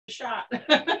shot.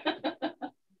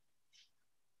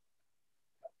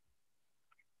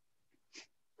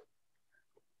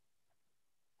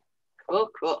 Cool,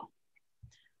 cool.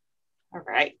 All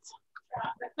right.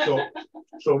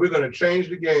 So we're going to change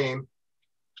the game,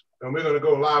 and we're going to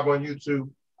go live on YouTube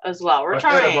as well. We're ahead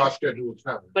trying of our scheduled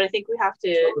time. But I think we have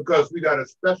to, because we got a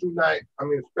special night. I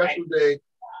mean, a special day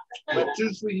with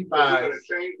 2 sweetie pies.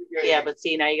 Yeah, but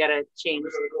see, now you got to change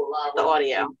the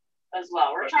audio as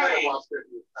well. We're trying.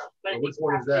 But which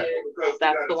one is that?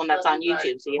 That's the one that's on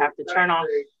YouTube. So you have to turn off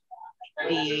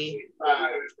the.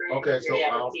 Okay, so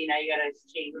yeah, but see, now you got to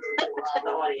change the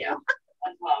audio.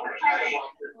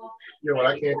 Yeah, well,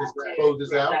 I can't just close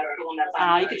this out.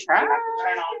 You can try.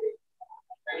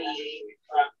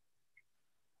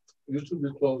 YouTube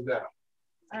is closed out.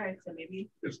 All right, so maybe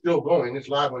it's still going. It's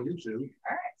live on YouTube.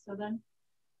 All right, so then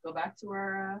go back to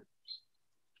our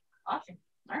option.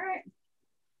 All right,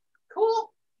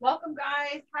 cool. Welcome,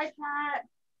 guys. Hi, Pat.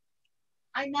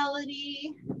 Hi,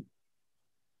 Melody.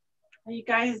 How you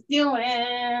guys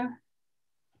doing?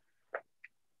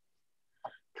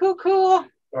 Cool, cool.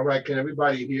 All right, can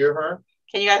everybody hear her?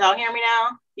 Can you guys all hear me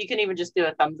now? You can even just do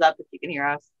a thumbs up if you can hear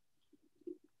us.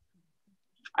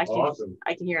 Awesome.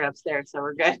 I can hear it upstairs, so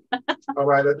we're good. All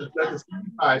right, let the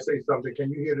sweetie pie say something.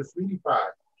 Can you hear the sweetie pie?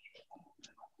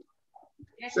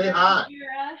 Say hi.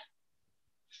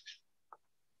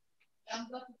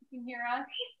 Thumbs up if you can hear us.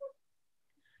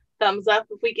 Thumbs up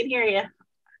if we can hear you.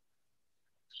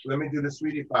 Let me do the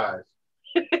sweetie pies.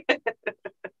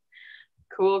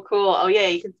 Cool, cool. Oh yeah,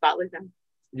 you can spotlight them.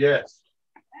 Yes.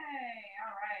 Hey,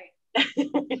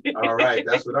 all right. All right,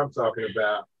 that's what I'm talking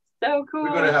about. So cool. We're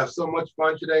gonna have so much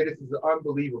fun today. This is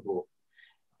unbelievable.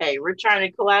 Hey, we're trying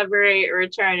to collaborate. We're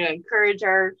trying to encourage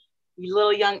our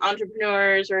little young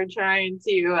entrepreneurs. We're trying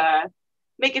to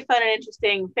make it fun and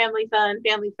interesting, family fun,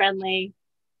 family friendly,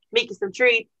 make you some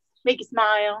treats, make you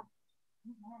smile.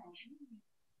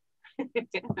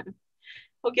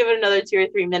 We'll give it another 2 or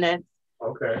 3 minutes.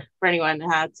 Okay. For anyone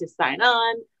to sign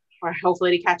on, or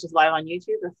hopefully to catch us live on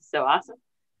YouTube. This is so awesome.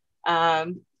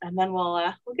 And then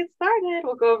we'll get started.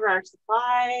 We'll go over our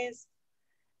supplies,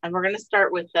 and we're gonna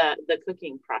start with the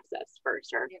cooking process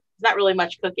first. Or it's not really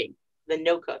much cooking. The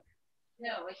no cook.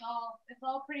 No, it's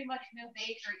all pretty much no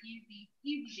bake or easy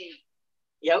bake.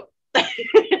 Yep.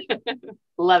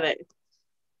 Love it.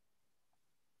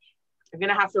 I'm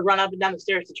gonna have to run up and down the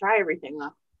stairs to try everything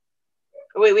though.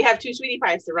 Oh, wait, we have 2 sweetie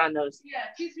pies to run those. Yeah,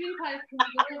 2 sweetie pies can be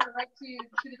delivered right to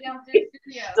the downstairs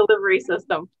studio. Delivery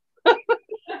system.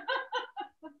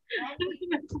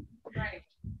 Right.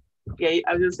 Yeah,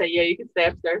 I was gonna say, yeah, you can stay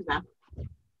upstairs now.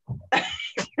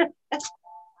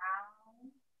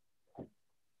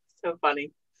 So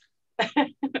funny.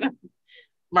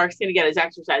 Mark's gonna get his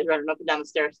exercise running up and down the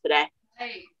stairs today.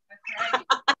 Hey, that's right.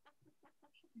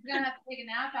 He's gonna have to take a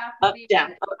nap after up,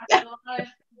 down, up, down.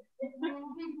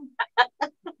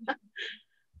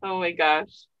 Oh my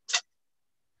gosh.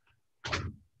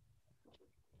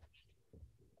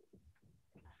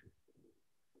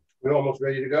 We're almost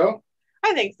ready to go?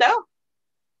 I think so. What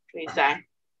do you say?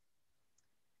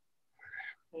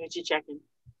 What you checking?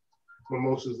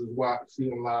 Mimosas is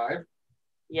seeing live.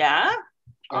 Yeah?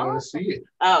 I want to see it.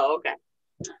 Oh, okay.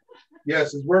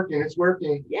 Yes, it's working. It's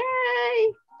working.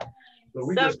 Yay! So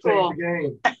we just changed the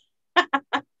game.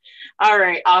 All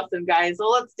right, awesome, guys. Well,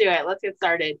 let's do it. Let's get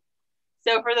started.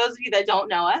 So for those of you that don't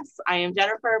know us, I am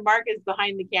Jennifer. Mark is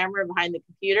behind the camera, behind the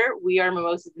computer. We are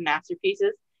Mimosas and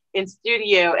Masterpieces in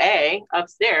Studio A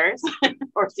upstairs,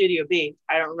 or Studio B.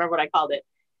 I don't remember what I called it.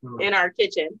 In our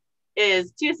kitchen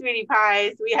is 2 sweetie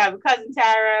pies. We have cousin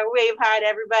Tara. Wave hi to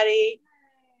everybody.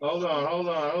 Hold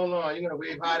on. You're gonna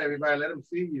wave hi to everybody. Let them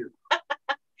see you.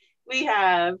 We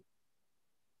have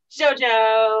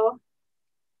JoJo.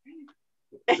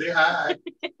 Say hi.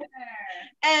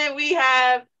 And we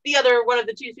have the other one of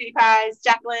the 2 sweetie pies,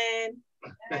 Jacqueline.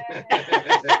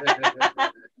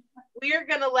 We are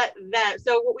gonna let them.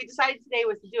 So what we decided today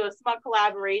was to do a small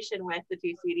collaboration with the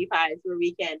 2 sweetie pies, where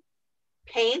we can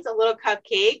paint a little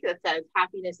cupcake that says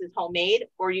 "Happiness is homemade,"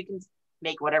 or you can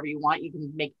make whatever you want. You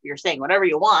can make, you're saying whatever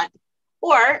you want,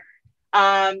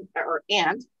 and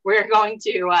we're going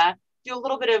to do a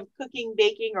little bit of cooking,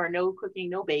 baking, or no cooking,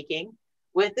 no baking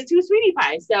with the 2 sweetie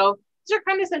pies. So these are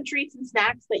kind of some treats and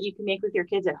snacks that you can make with your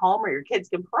kids at home, or your kids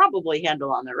can probably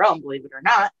handle on their own, believe it or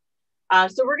not.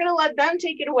 So we're gonna let them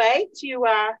take it away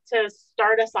to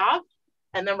start us off,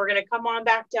 and then we're gonna come on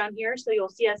back down here, so you'll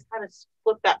see us kind of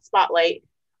flip that spotlight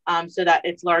so that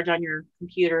it's large on your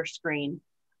computer screen.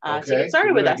 Okay. So get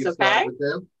started with us, okay?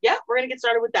 Yeah, we're gonna get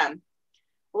started with them.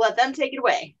 We'll let them take it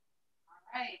away.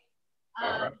 All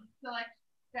right. So like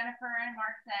Jennifer and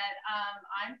Mark said,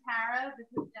 I'm Tara.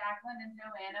 This is Jacqueline and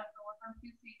Joanna. We're from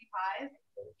Two Sweetie Pies,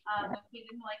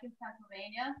 located in Lycon,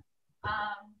 Pennsylvania.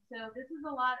 So this is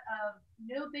a lot of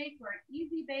no bake or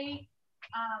easy bake.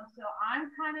 So I'm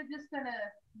kind of just going to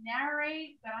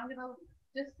narrate, but I'm going to,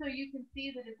 just so you can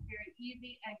see that it's very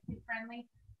easy and kid friendly,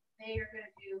 they are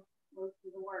going to do most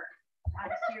of the work.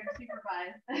 I'm just here to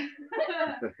supervise.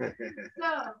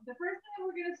 So the first thing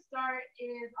we're going to start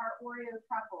is our Oreo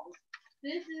truffles.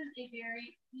 This is a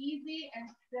very easy and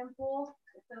simple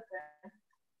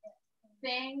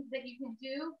thing that you can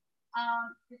do.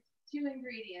 It's 2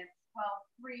 ingredients, well,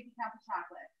 3 if you count the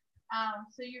chocolate.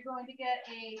 So you're going to get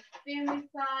a family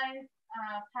size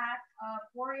pack of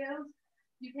Oreos.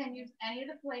 You can use any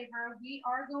of the flavor.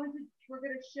 We're going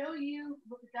to show you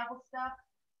with the double stuff,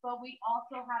 but we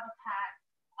also have a pack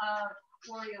of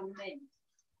Oreo mint.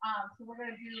 So we're going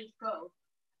to do both.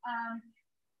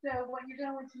 So what you're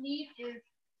going to need is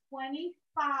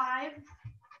 25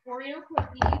 Oreo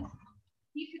cookies.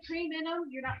 Keep the cream in them.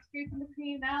 You're not scraping the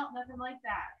cream out, nothing like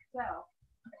that. So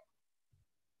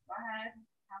go ahead,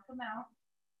 count them out.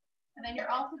 And then you're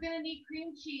also going to need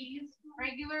cream cheese.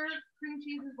 Regular cream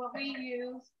cheese is what we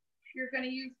use. You're going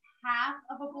to use half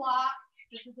of a block.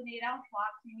 This is an 8-ounce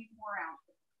block, so you need 4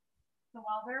 ounces. So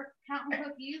while they're counting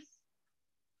cookies,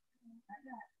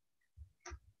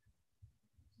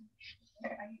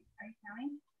 are you counting? Are you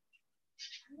counting?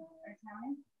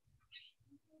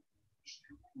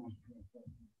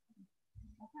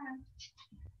 Okay.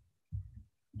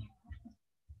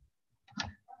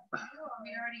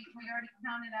 We already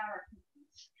counted our cookies.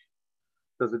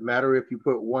 Does it matter if you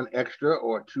put 1 extra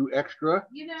or 2 extra?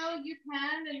 You know, you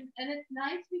can, and it's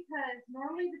nice because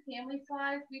normally the family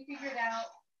size, we figured out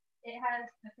it has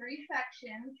the 3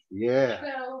 sections. Yeah.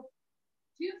 So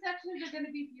 2 sections are going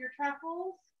to be for your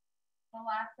truffles. The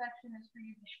last section is for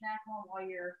you to snack on while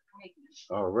you're making it.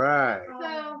 All right.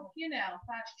 So, you know,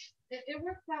 it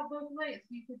works out both ways.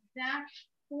 You could snack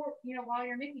for, you know, while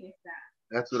you're making a snack.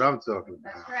 That's what I'm talking about.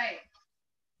 That's right.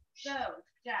 So,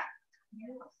 Jack,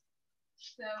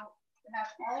 so we have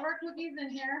all of our cookies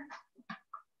in here.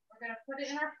 We're going to put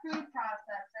it in our food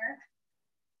processor.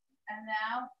 And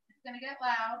now it's going to get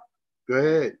loud. Go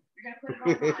ahead. You're going to put it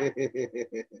on high.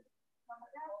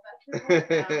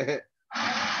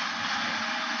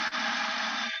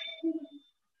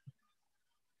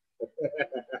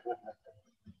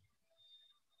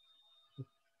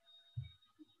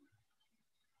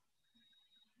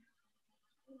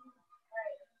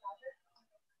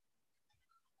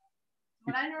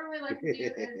 What I normally like to do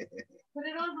is put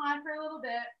it on high for a little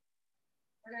bit.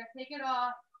 We're going to take it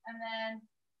off, and then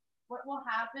what will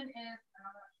happen is, I'm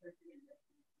not sure if you can do it.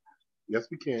 Yes,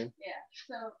 we can. Yeah,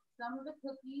 so some of the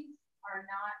cookies are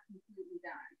not completely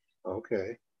done.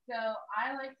 Okay. So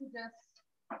I like to just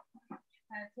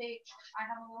kind of I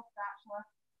have a little spatula.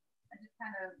 I just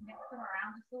kind of mix them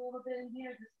around just a little bit in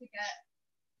here just to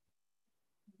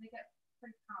they get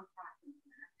pretty compact in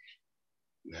here.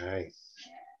 Nice.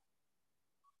 Yeah.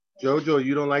 Jojo,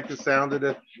 you don't like the sound of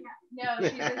the... No,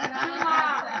 she does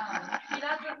not. She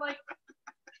doesn't like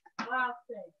loud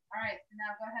things. All right, so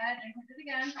now go ahead and hit it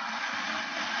again.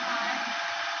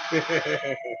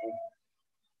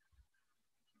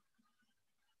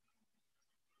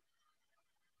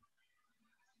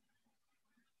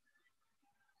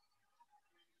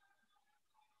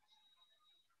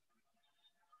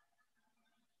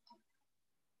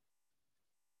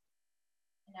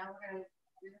 And now we're going to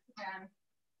do this again.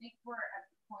 I think we're at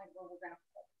the point where we're going to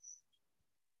focus.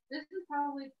 This is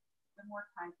probably the more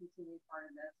time-consuming part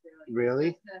of this.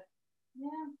 Really?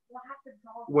 Yeah, we'll have to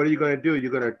go. What are you going to do? You're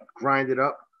going to grind it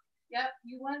up? Yep,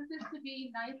 you want this to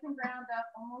be nice and ground up,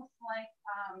 almost like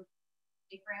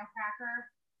a graham cracker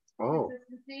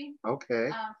consistency.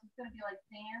 Okay. So it's going to be like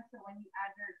sand. So when you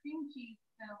add your cream cheese,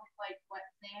 it's going to look like wet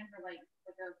sand or like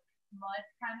a mud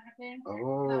kind of a thing. Oh.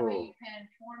 So that way you can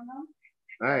form them.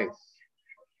 Nice.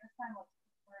 So this time let's see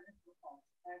where this will fall.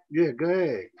 Okay? Yeah, go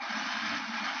ahead.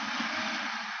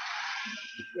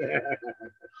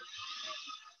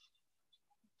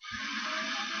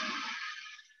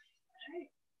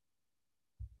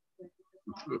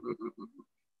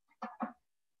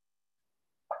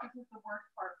 This is the worst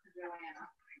part for Joanna.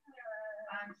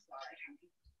 I'm sorry.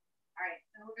 All right,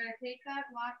 so we're going to take that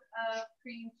block of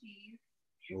cream cheese.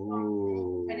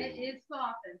 Ooh. And it is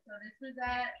softened. So this is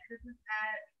at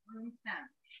room temp.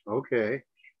 Okay.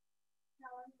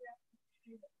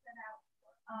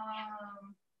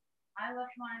 I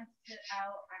left mine sit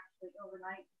out actually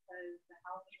overnight because the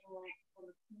house is a little on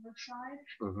the cooler side.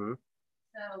 Mm-hmm.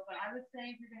 So, but I would say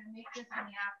if you're going to make this in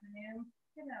the afternoon,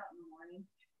 get it out in the morning.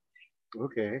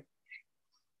 Okay.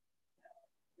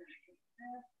 I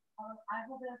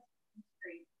hold this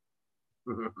straight.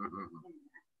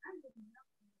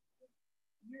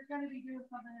 You're going to be doing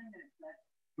something in a minute, but.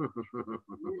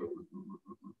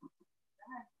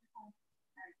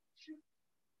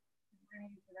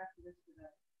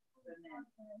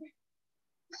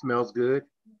 Smells good.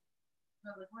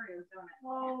 Oh,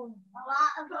 a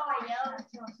lot of Oreos.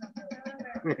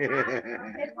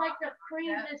 It's like the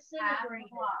cream disintegrated.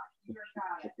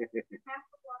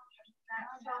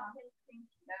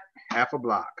 Half a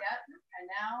block. Yep. And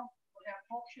now we're going to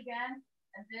pulse again.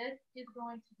 And this is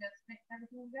going to just mix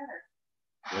everything together.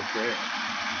 Okay.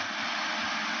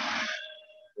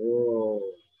 Whoa.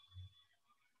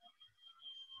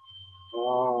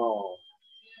 Oh.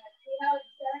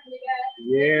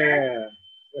 Yeah.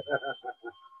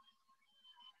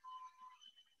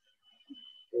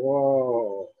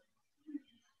 Whoa.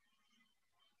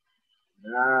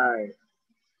 Nice.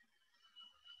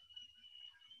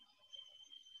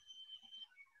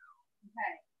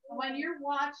 Okay. When you're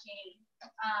watching,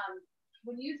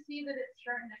 when you see that it's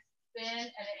starting to spin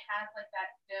and it has like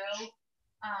that dough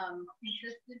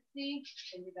consistency,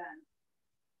 then you're done.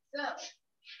 So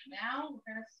now we're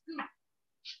gonna scoop.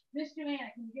 Miss Joanna,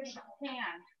 can you give us a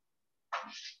pan?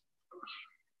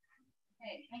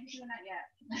 Okay, can't be doing that yet.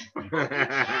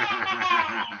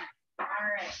 All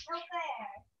right. Okay.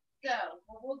 So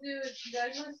what we'll do is, you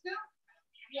guys want to scoop?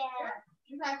 Yeah.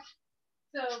 Okay.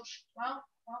 So, well,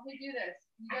 why don't we do this?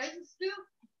 You guys will scoop,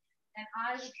 and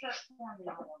I will start forming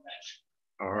a little bit.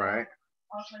 All right.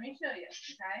 Also, let me show you.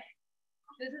 Okay.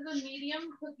 This is a medium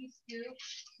cookie scoop.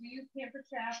 We use Pampered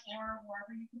Chef or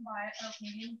wherever you can buy it, a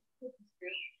medium cookie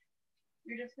scoop.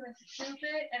 You're just going to scoop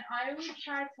it, and I always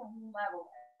try to level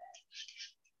it.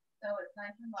 So it's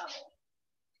nice and level.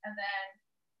 And then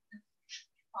just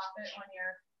pop it on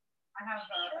your, I have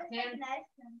a hand.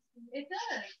 It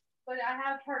does, but I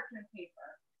have parchment paper.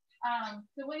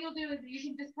 So what you'll do is you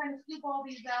can just kind of scoop all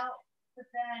these out, but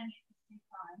then you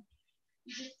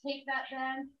just take that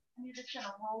then, and you're just going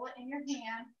to roll it in your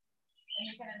hand, and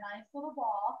you get a nice little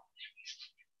ball,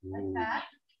 like that.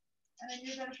 And then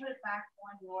you're going to put it back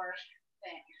on your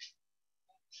thing.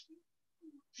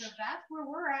 So that's where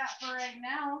we're at for right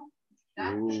now.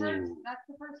 That's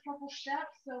the first couple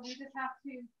steps. So we just have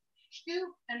to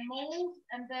scoop and mold,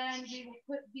 and then we will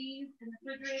put these in the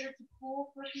refrigerator to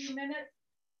cool for a few minutes,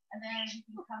 and then you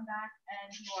can come back and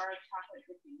do our chocolate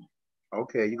dipping.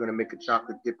 Okay, you're gonna make a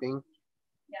chocolate dipping?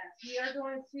 Yes, we are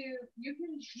going to. You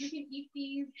can eat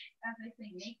these as they say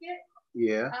naked.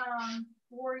 Yeah.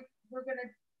 Or we're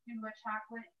gonna do a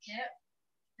chocolate dip,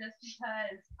 just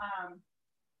because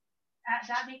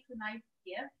that makes a nice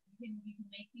gift. You can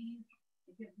make these.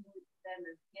 You can do them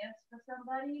as gifts for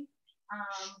somebody,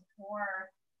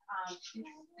 or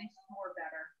they store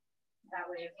better that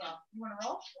way as well. You want to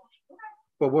roll? Okay.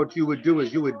 But what you would do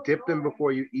is you would dip them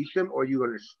before you eat them, or you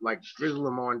gonna like drizzle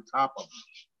them on top of them?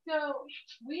 So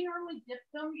we normally dip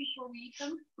them before we eat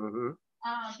them,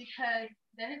 because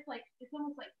then it's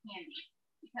almost like candy.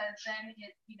 Because then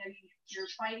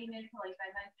you're biting into like that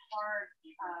nice hard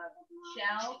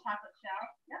chocolate shell.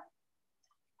 Yep.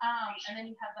 And then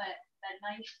you have that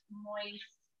nice moist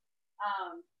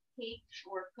cake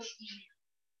or cookie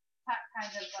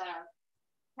kind of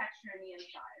texture in the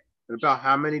inside. And about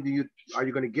how many are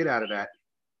you going to get out of that?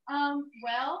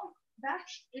 Well,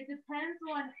 it depends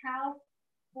on how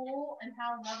full and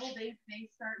how level they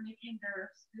start making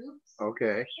their scoops.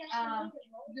 Okay.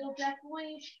 You'll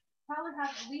definitely probably have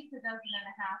at least 1.5 dozen, if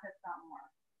not more.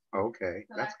 Okay,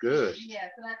 so that's good. Yeah,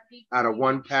 so that's out of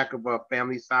 1 pack of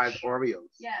family-size Oreos.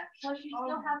 Yeah, plus you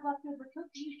still have leftover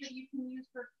cookies that you can use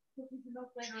for cookies and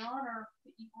milk later on, or to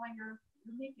eat while you're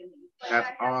making these.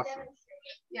 That's awesome.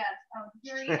 Yes. Oh,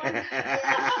 here you go. Okay.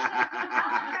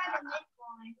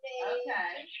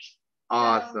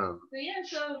 Awesome.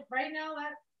 So right now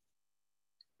that's.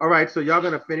 All right, so y'all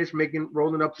gonna finish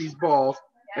rolling up these balls,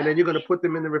 and then you're gonna put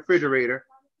them in the refrigerator.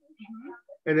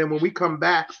 And then when we come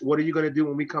back, what are you going to do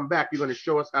when we come back? You're going to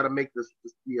show us how to make the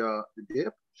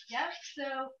dip? Yep.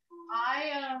 So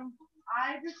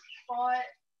I just bought,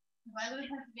 because I live in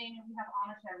Pennsylvania, we have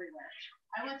Amish everywhere.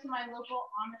 I went to my local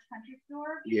Amish country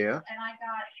store. Yeah. And I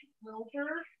got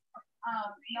Wilbur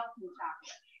melting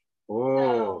chocolate.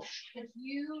 Oh. So if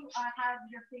you have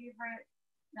your favorite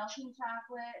melting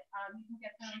chocolate, you can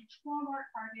get them Walmart,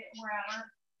 Target, wherever.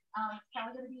 It's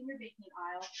probably going to be in your baking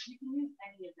aisle. You can use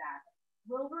any of that.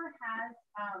 Wilbur has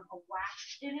a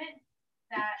wax in it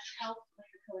that helps with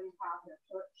the coating process.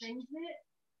 So it thins it,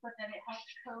 but then it helps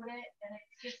coat it, and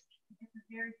it's a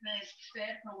very good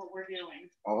fit for what we're doing.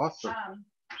 Awesome.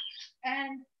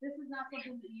 And this is not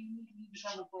something that you need to use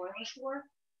on the broiler for.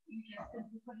 You just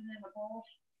simply put it in a bowl,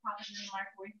 pop it in the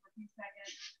microwave for a few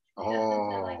seconds.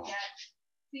 Oh. Like that.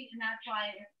 See, and that's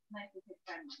why it's nice to kid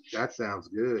friendly. That sounds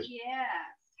good. Yeah.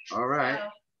 All right. So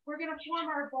we're gonna form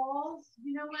our balls.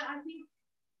 You know what? I think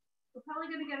we're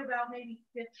probably gonna get about maybe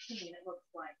 15. It looks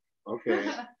like. Okay.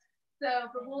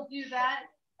 So, but we'll do that.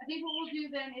 I think what we'll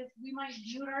do then is we might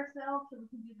mute ourselves so we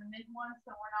can do the mid one,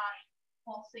 so we're not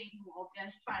pulsating while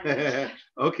Jen's trying to.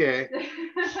 Okay.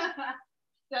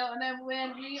 So, and then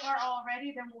when we are all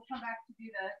ready, then we'll come back to do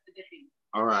the dipping.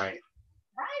 All right.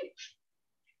 Right.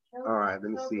 All right.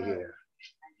 Let me see here.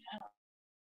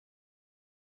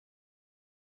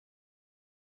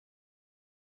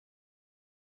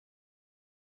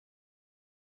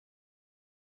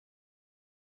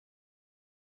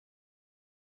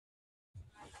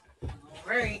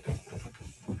 All right.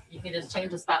 You can just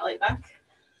change the spotlight back.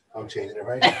 I'm changing it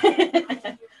right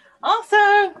now.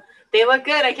 Awesome. They look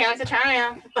good. I can't wait to try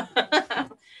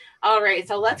them. All right.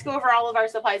 So let's go over all of our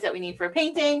supplies that we need for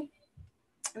painting.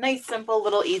 Nice, simple,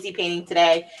 little easy painting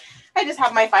today. I just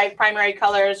have my 5 primary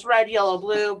colors: red, yellow,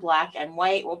 blue, black, and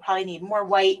white. We'll probably need more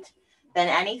white than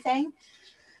anything.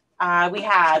 I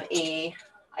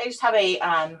just have a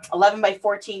 11 by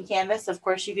 14 canvas. Of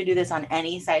course, you can do this on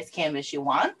any size canvas you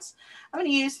want. I'm going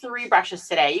to use 3 brushes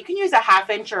today. You can use a 1/2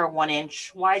 inch or a 1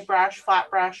 inch wide brush, flat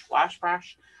brush, wash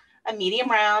brush, a medium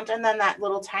round, and then that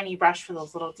little tiny brush for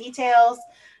those little details.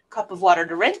 Cup of water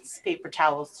to rinse, paper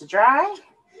towels to dry.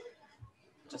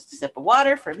 Just a sip of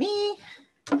water for me.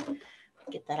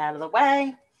 Get that out of the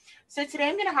way. So today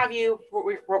I'm going to have you, what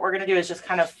we're going to do is just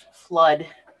kind of flood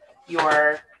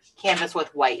your canvas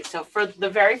with white. So for the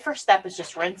very first step is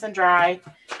just rinse and dry.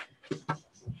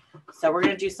 So we're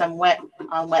going to do some wet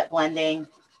on wet blending.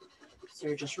 So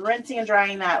you're just rinsing and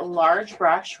drying that large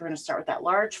brush. We're going to start with that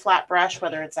large flat brush,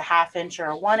 whether it's a 1/2 inch or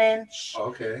a 1 inch.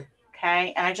 Okay.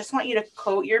 Okay. And I just want you to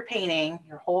coat your painting,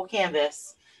 your whole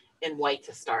canvas, in white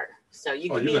to start. So you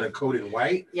can you're going to coat it in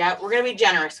white? Yeah, we're going to be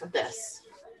generous with this.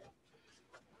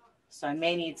 So I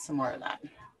may need some more of that.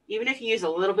 Even if you use a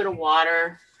little bit of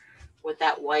water with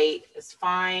that white is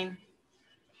fine.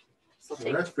 So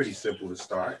that's pretty simple to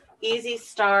start. Easy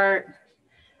start.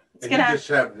 And you just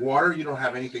have water? You don't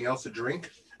have anything else to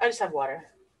drink? I just have water.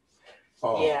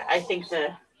 Oh. Yeah, I think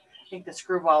the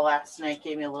screwball last night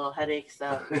gave me a little headache,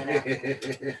 so you know.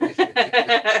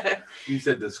 You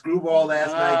said the screwball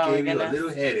last night gave you a little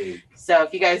headache. So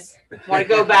if you guys want to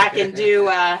go back and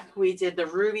do, we did the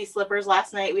ruby slippers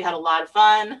last night. We had a lot of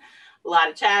fun, a lot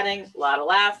of chatting, a lot of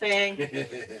laughing,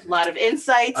 a lot of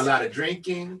insights. A lot of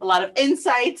drinking. A lot of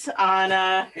insights on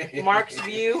Mark's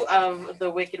view of the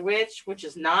Wicked Witch, which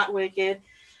is not wicked.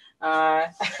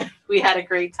 We had a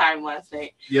great time last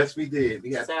night. Yes, we did.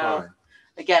 We had fun.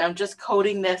 Again, I'm just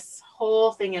coating this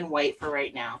whole thing in white for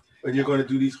right now. And you're going to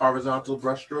do these horizontal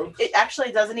brush strokes? It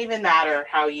actually doesn't even matter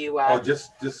how you...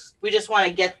 We just want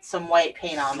to get some white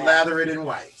paint on there. Slather it in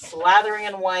white. Slathering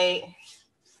in white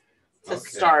to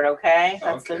start, okay?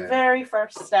 That's the very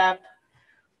first step.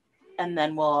 And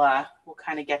then we'll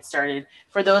kind of get started.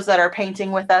 For those that are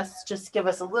painting with us, just give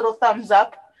us a little thumbs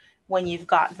up when you've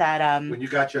got that... when you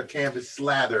got your canvas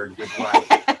slathered with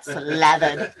white.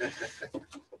 Slathered.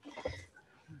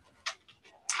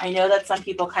 I know that some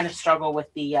people kind of struggle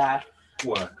with the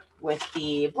with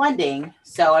the blending,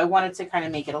 so I wanted to kind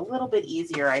of make it a little bit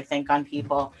easier, I think, on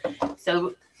people.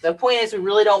 So the point is, we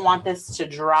really don't want this to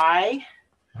dry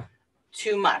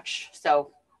too much, so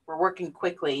we're working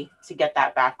quickly to get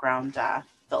that background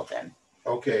filled in.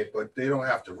 Okay, but they don't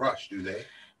have to rush, do they?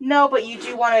 No, but you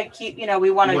do want to keep, we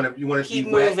want to keep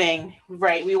moving.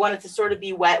 Right. We want it to sort of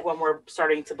be wet when we're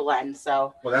starting to blend.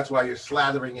 So. Well, that's why you're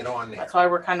slathering it on there. That's why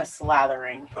we're kind of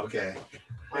slathering. Okay.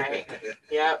 Right.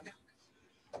 Yep.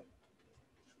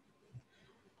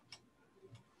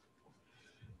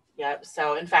 Yep.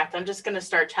 So, in fact, I'm just going to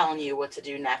start telling you what to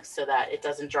do next so that it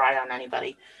doesn't dry on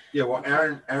anybody. Yeah. Well,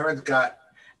 Aaron's got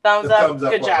thumbs up.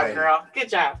 Good job, already. Girl. Good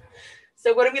job.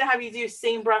 So what I'm going to have you do,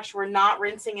 same brush. We're not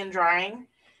rinsing and drying.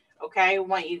 Okay, we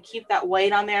want you to keep that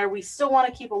white on there. We still want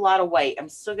to keep a lot of white. I'm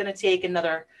still going to take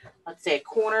another, let's say, a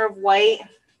corner of white,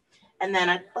 and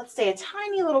then let's say a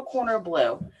tiny little corner of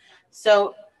blue.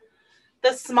 So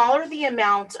the smaller the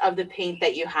amount of the paint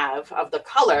that you have of the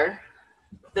color,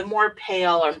 the more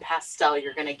pale and pastel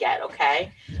you're going to get,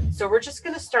 okay? So we're just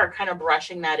going to start kind of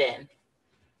brushing that in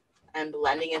and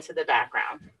blending into the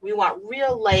background. We want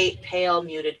real light, pale,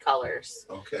 muted colors.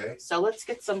 Okay. So let's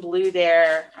get some blue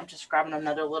there. I'm just grabbing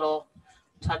another little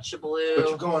touch of blue. But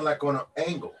you're going like on an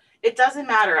angle. It doesn't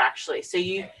matter actually.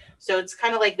 So it's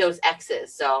kind of like those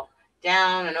X's. So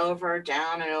down and over,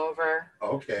 down and over.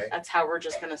 Okay. That's how we're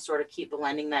just going to sort of keep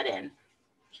blending that in.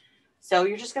 So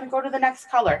you're just going to go to the next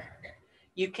color.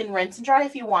 You can rinse and dry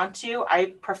if you want to.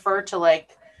 I prefer to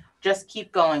like just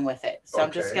keep going with it. So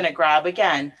I'm just going to grab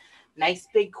again, nice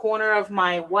big corner of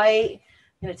my white.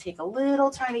 I'm going to take a little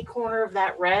tiny corner of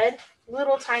that red,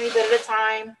 little tiny bit at a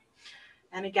time.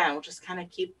 And again, we'll just kind of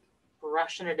keep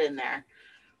brushing it in there.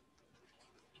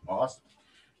 Awesome.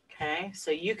 Okay, so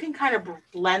you can kind of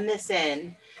blend this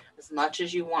in as much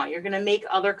as you want. You're going to make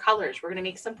other colors. We're going to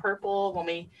make some purple when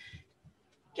we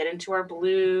get into our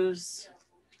blues.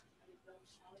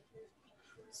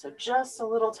 So just a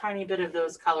little tiny bit of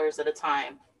those colors at a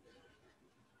time.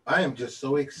 I am just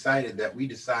so excited that we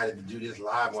decided to do this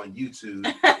live on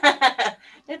YouTube.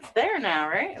 It's there now,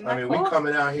 right? I mean, we're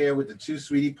coming out here with the 2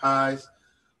 Sweetie Pies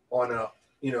on a,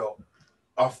 you know,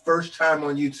 our first time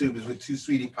on YouTube is with 2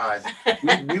 Sweetie Pies.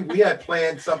 we had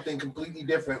planned something completely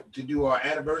different to do our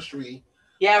anniversary.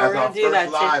 Yeah, we're gonna do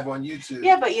that live on YouTube.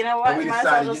 Yeah, but you know what? And we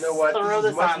decided, you know what,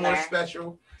 this is much more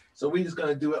special. So we're just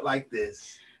gonna do it like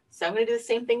this. So I'm gonna do the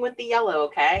same thing with the yellow.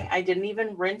 Okay, I didn't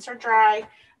even rinse or dry.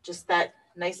 Just that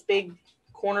nice big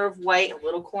corner of white, a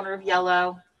little corner of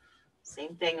yellow.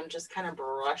 Same thing. I'm just kind of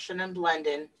brushing and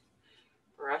blending,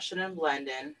 brushing and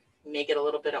blending. Make it a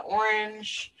little bit of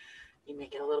orange. You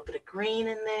make it a little bit of green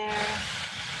in there.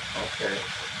 Okay.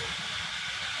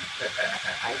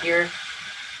 I hear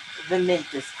the mint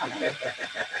is coming.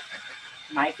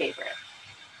 My favorite.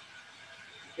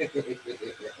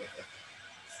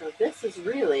 So this is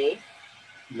really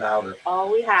louder.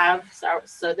 All we have.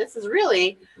 So this is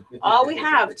really all we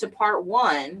have to part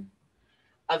 1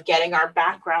 of getting our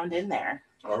background in there.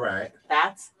 All right.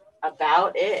 That's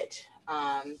about it.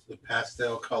 The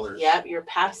pastel colors. Yep, your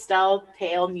pastel,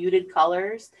 pale, muted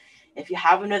colors. If you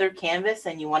have another canvas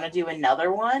and you want to do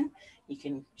another one, you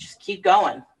can just keep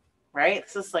going, right?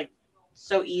 This is like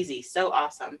so easy, so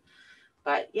awesome.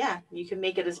 But yeah, you can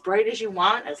make it as bright as you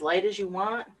want, as light as you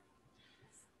want.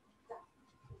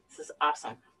 This is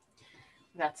awesome.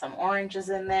 Got some oranges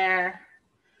in there.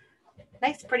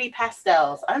 Nice, pretty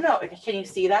pastels. I don't know. Can you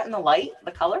see that in the light,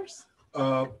 the colors?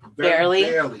 Barely,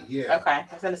 yeah. Okay, I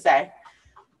was going to say.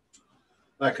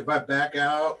 Like if I back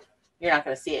out. You're not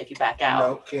going to see it if you back out.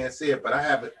 No, can't see it, but I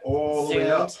have it all the way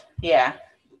up. Yeah.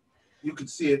 You can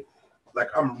see it, like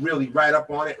I'm really right up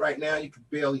on it right now. You can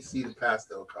barely see the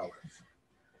pastel colors.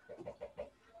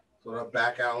 So I'll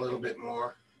back out a little bit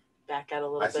more. Back out a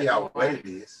little bit more. I see how wet it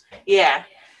is. Yeah.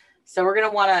 So we're going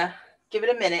to want to give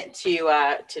it a minute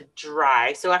to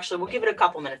dry. So actually, we'll give it a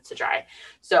couple minutes to dry.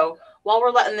 So while we're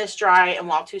letting this dry and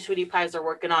while 2 Sweetie Pies are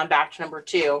working on batch number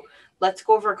 2, let's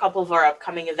go over a couple of our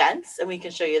upcoming events and we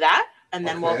can show you that. And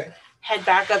then we'll head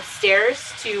back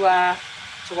upstairs to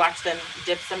watch them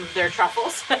dip some of their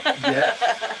truffles. Yeah.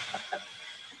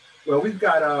 Well, we've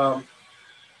got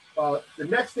the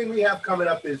next thing we have coming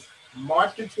up is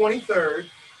March the 23rd,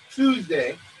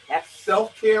 Tuesday. Yes.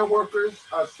 Self-care workers,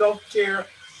 self-care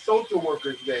social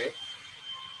workers day.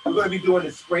 We're going to be doing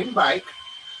the spring bike.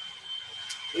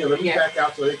 Yeah, let me back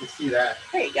out so they can see that.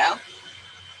 There you go.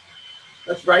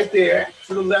 That's right there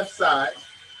to the left side.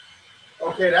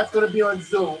 Okay, that's going to be on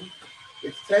Zoom.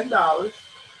 It's $10.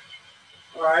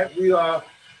 All right,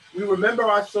 we remember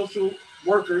our social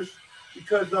workers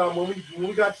because when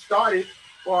we got started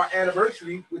for our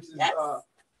anniversary, which is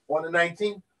on the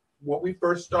 19th, what we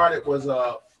first started was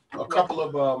a couple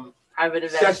of private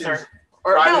events sessions.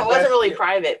 Or no, it wasn't really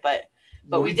private, but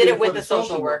we did it with the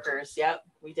social workers. Yep,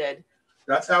 we did.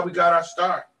 That's how we got our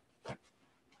start.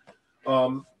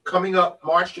 Coming up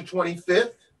March the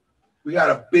 25th, we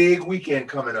got a big weekend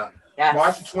coming up. Yes.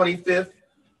 March the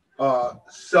 25th,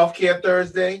 Self-Care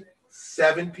Thursday,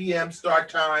 7 p.m. start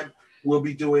time. We'll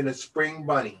be doing a Spring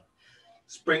Bunny.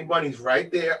 Spring Bunny's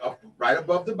right there, right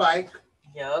above the bike.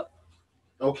 Yep.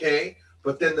 Okay,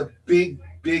 but then the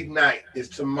big night is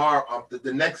tomorrow,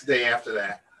 the next day after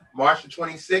that. March the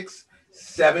 26th,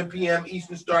 7 p.m.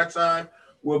 Eastern start time.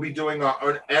 We'll be doing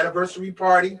our anniversary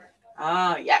party.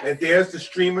 Oh, yes. And there's the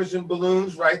streamers and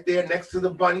balloons right there next to the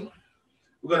bunny.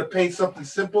 We're going to paint something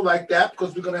simple like that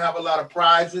because we're going to have a lot of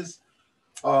prizes,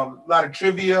 a lot of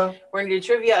trivia. We're going to do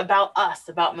trivia about us,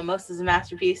 about Mimosas and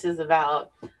Masterpieces,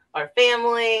 about our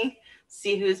family,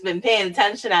 see who's been paying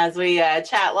attention as we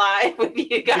chat live with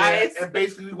you guys. Yeah, and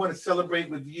basically we want to celebrate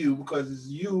with you because it's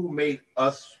you who made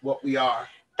us what we are.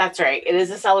 That's right. It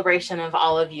is a celebration of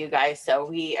all of you guys. So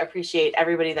we appreciate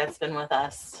everybody that's been with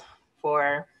us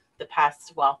for the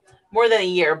past, well, more than a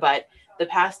year, but the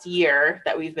past year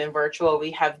that we've been virtual,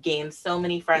 we have gained so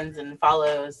many friends and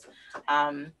follows.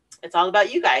 It's all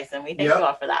about you guys, and we thank you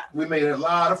all for that. We made a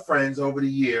lot of friends over the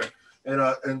year, and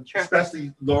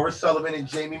especially Laura Sullivan and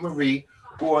Jamie Marie,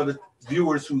 who are the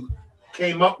viewers who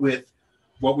came up with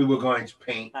what we were going to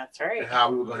paint. That's right. And how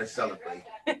we were going to celebrate.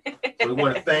 So we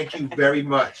want to thank you very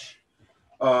much.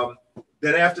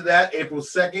 Then after that,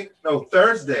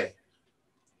 Thursday,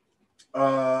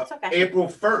 okay. April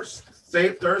 1st.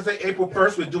 Thursday, April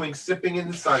 1st, we're doing Sipping in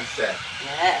the Sunset.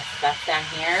 Yes, that's down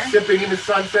here. Sipping in the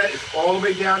Sunset is all the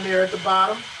way down there at the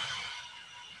bottom.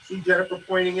 See Jennifer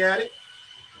pointing at it?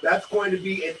 That's going to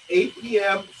be at 8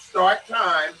 p.m. start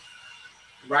time,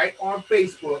 right on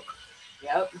Facebook.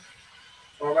 Yep.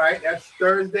 All right, that's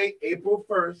Thursday, April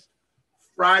 1st.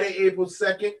 Friday, April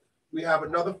 2nd, we have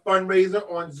another fundraiser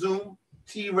on Zoom,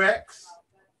 T-Rex.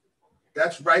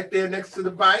 That's right there next to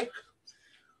the bike.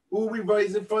 Who are we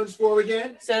raising funds for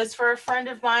again? So it's for a friend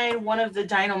of mine, one of the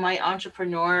Dynamite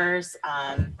entrepreneurs,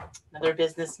 another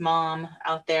business mom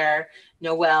out there,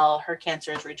 Noelle. Her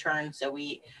cancer has returned, so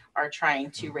we are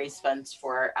trying to raise funds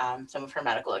for some of her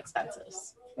medical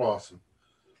expenses. Awesome.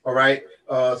 All right.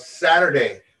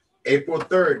 Saturday, April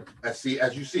 3rd. As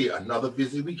you see, another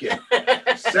busy weekend.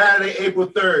 Saturday, April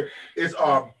 3rd is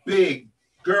our big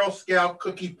Girl Scout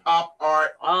cookie pop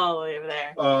art. All the way over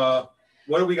there.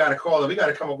 What do we got to call it? We got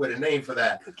to come up with a name for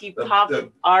that. Cookie pop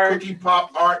art. Cookie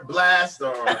pop art blast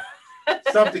or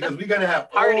something, because we're going to have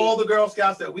all the Girl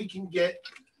Scouts that we can get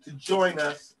to join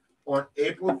us on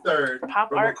April 3rd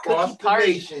from across the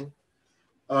nation.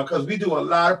 Because we do a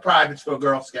lot of privates for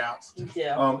Girl Scouts. We do.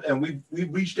 And we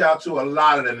reached out to a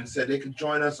lot of them and said they could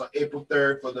join us on April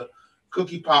 3rd for the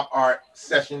cookie pop art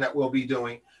session that we'll be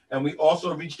doing. And we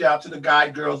also reached out to the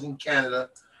Guide Girls in Canada.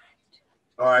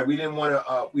 All right, we didn't want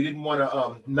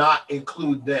to not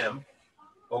include them,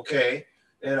 okay?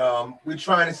 And we're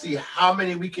trying to see how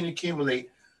many we can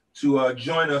accumulate to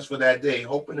join us for that day,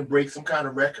 hoping to break some kind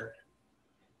of record.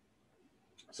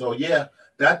 So yeah,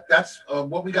 that's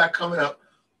what we got coming up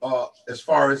as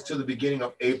far as to the beginning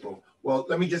of April. Well,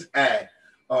 let me just add,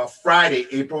 Friday,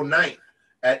 April 9th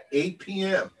at 8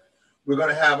 p.m., we're going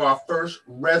to have our first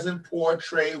resin pour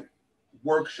tray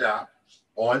workshop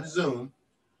on Zoom.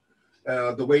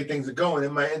 The way things are going,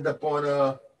 it might end up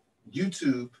on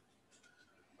YouTube.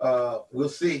 We'll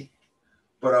see.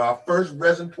 But our first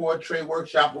resin pour tray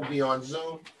workshop will be on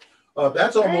Zoom.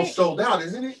 That's almost sold out,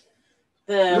 isn't it?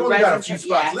 We only got a few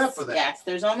spots left for that. Yes,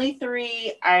 there's only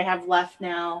 3 I have left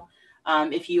now.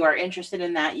 If you are interested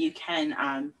in that, you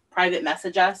can private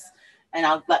message us, and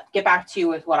I'll get back to you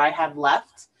with what I have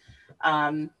left.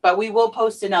 But we will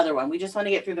post another one. We just want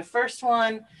to get through the first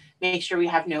one, make sure we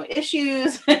have no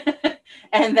issues,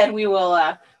 and then we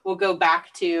will we'll go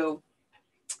back to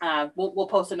we'll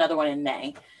post another one in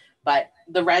May. But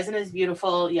the resin is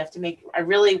beautiful. You have to make. I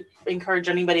really encourage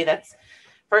anybody that's,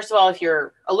 first of all, if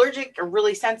you're allergic or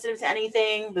really sensitive to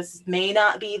anything, this may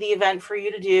not be the event for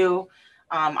you to do.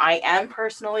 I am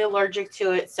personally allergic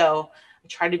to it, so I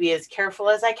try to be as careful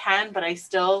as I can, but I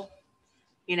still,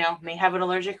 may have an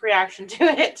allergic reaction to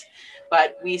it.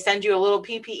 But we send you a little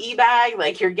PPE bag,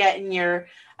 like you're getting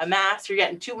a mask, you're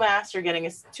getting 2 masks, you're getting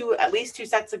at least 2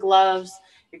 sets of gloves,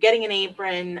 you're getting an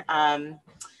apron.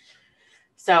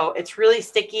 So it's really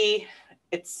sticky.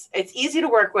 It's easy to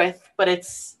work with, but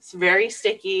it's very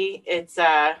sticky.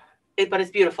 But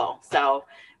it's beautiful. So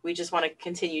we just want to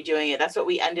continue doing it. That's what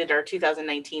we ended our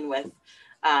 2019 with,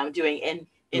 doing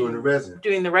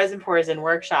the resin pours in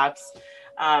workshops.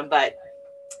 But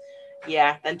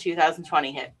yeah, then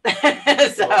 2020 hit.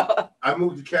 So I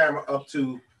moved the camera up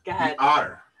to the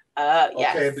Otter.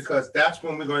 Yes. Okay, because that's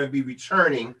when we're going to be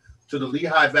returning to the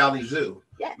Lehigh Valley Zoo.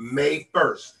 Yes. May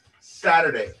 1st,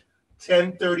 Saturday,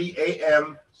 10:30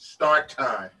 a.m. start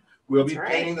time. We'll be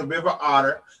painting the River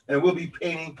Otter, and we'll be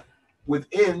painting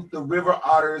within the River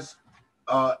Otter's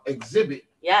exhibit.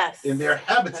 Yes. In their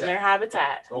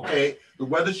habitat. Okay. The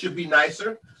weather should be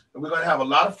nicer, and we're going to have a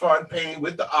lot of fun painting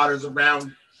with the otters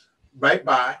around right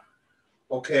by.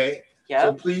 Okay. Yep.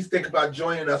 So please think about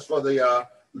joining us for the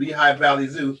Lehigh Valley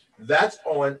Zoo. That's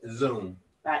on Zoom.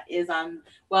 That is on.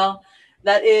 Well,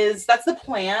 that's the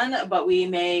plan, but we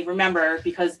may remember,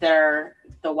 because the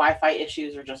Wi-Fi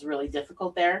issues are just really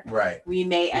difficult there. Right. We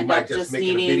may end up just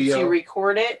needing to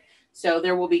record it. So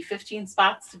there will be 15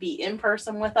 spots to be in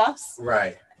person with us.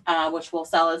 Right. Which we'll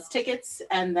sell as tickets,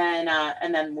 and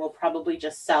then we'll probably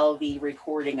just sell the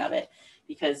recording of it,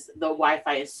 because the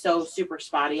Wi-Fi is so super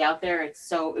spotty out there. It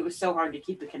was so hard to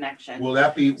keep the connection. Will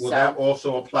that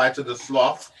also apply to the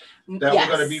sloth that we're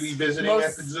going to be revisiting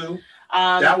at the zoo?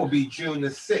 That will be June the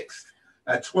 6th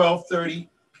at 12:30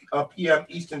 p.m.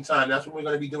 Eastern time. That's when we're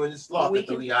going to be doing the sloth at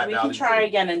the Lehigh Valley. We can try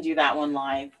again and do that one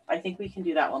live. I think we can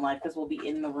do that one live because we'll be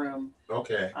in the room.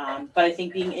 Okay. But I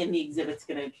think being in the exhibit's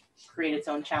going to create its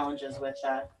own challenges with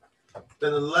that.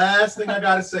 Then the last thing I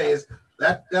got to say is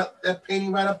that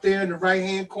painting right up there in the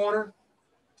right-hand corner,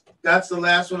 that's the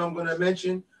last one I'm going to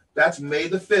mention. That's May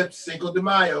the 5th, Cinco de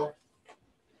Mayo.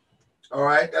 All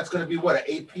right, that's going to be what, at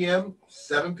 8 p.m.,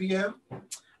 7 p.m.?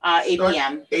 8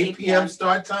 p.m. 8 p.m.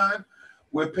 start time.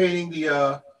 We're painting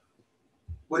the,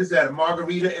 what is that, a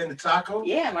margarita and the taco?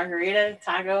 Yeah, margarita,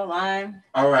 taco, lime.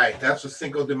 All right, that's for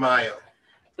Cinco de Mayo.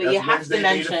 But that's you have Wednesday, to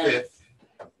mention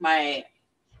my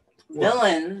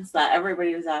villains that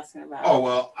everybody was asking about. Oh,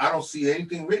 well, I don't see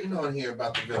anything written on here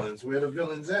about the villains. Where are the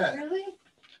villains at? Really?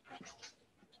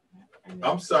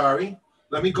 I'm sorry.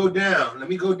 Let me go down.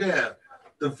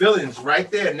 The villains right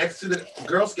there next to the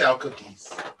Girl Scout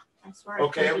cookies. I swear.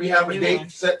 Okay, we have a date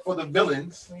set for the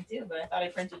villains. We do, but I thought I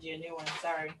printed you a new one.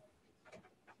 Sorry.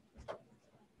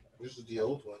 This is the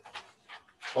old one.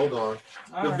 Hold on.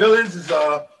 All the right. Villains is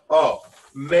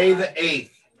May the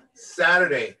 8th,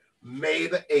 Saturday, May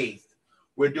the 8th.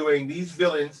 We're doing these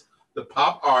villains, the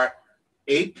pop art,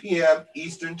 8 p.m.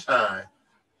 Eastern time.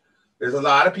 There's a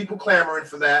lot of people clamoring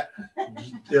for that.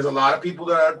 There's a lot of people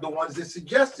that are the ones that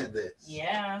suggested this.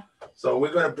 Yeah. So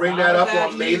we're going to bring that up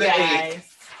on May the 8th.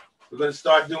 We're going to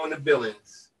start doing the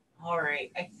villains. All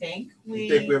right. I think You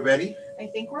think we're ready? I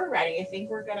think we're ready. I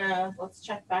think we're gonna, let's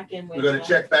check back in with We're going to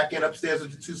check back in upstairs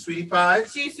with the 2 sweetie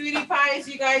pies. 2 sweetie pies.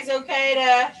 You guys okay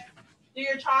to do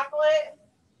your chocolate?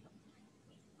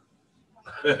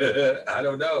 I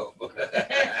don't know.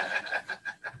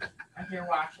 If you're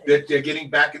watching. They're getting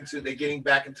back into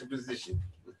position.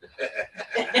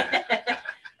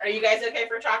 Are you guys okay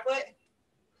for chocolate?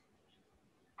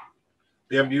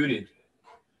 They're muted.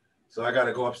 So I got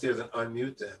to go upstairs and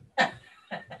unmute them.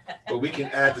 But we can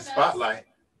add the spotlight.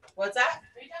 What's that?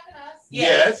 Are you talking to us?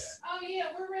 Yes. Oh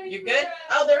yeah, we're ready. You good?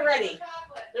 Oh, they're ready.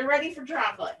 They're ready for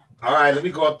chocolate. All right, let me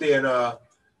go up there and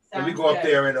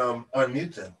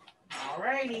unmute them. All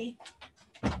righty.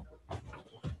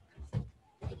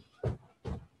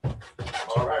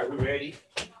 All right, we ready?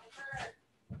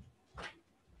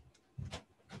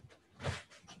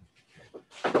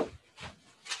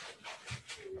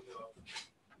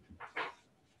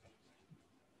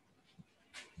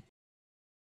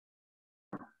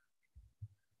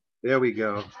 There we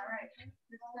go. All right.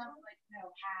 This sounds like no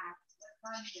hack.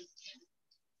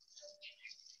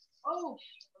 Oh,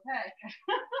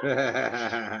 okay.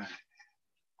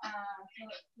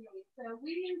 So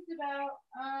we used about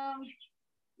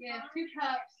 2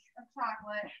 cups of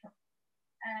chocolate,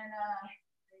 and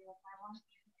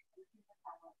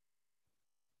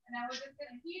now we're just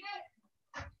gonna heat it.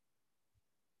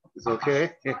 It's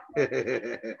okay.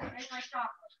 Here's my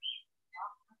chocolate.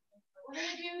 We're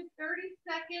gonna do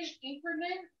 30-second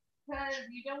increments because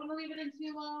you don't want to leave it in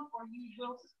too long, or you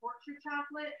will scorch your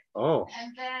chocolate. Oh.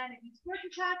 And then if you scorch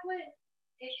your chocolate,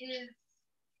 it's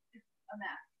a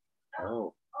mess.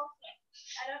 Oh. Okay.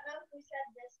 I don't know if we said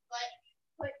this, but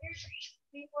before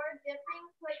dipping,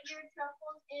 put your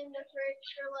truffles in the fridge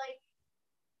for like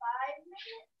 5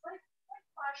 minutes. Like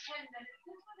 5-10 minutes.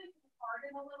 Just so they can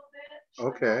harden a little bit.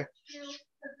 Okay. Because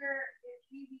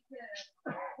it's easy to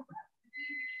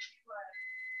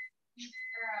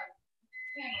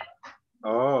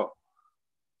Oh.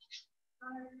 So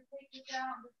I'm going to take this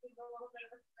out and just give it a little bit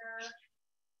of a stir.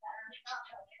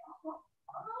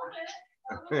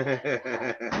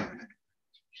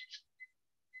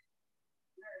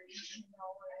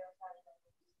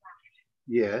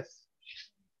 Yes.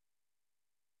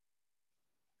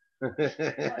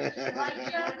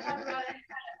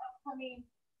 Upcoming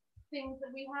things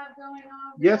that we have going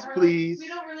on. Yes, please. We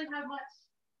don't really have much.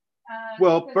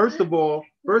 Well, first of all,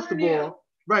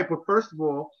 right, but first of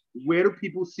all, where do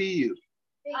people see you?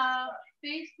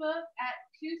 Facebook at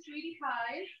 2 sweetie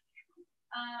pies.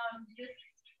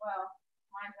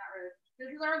 Mine's not really. This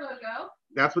is our logo.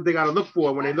 That's what they got to look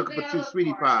for when they look for 2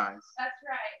 sweetie pies. That's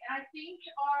right. And I think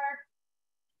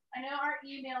I know our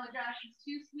email address is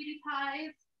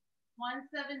 2sweetiepies17048,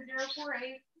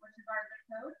 which is our zip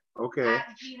code. Okay.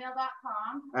 At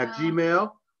gmail.com. At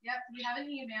Gmail? Yep, we have an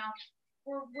email.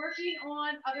 We're working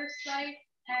on other sites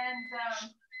and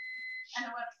a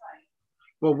website.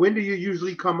 Well, when do you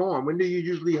usually come on? When do you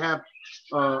usually have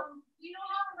You don't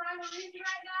have a rhyme or reason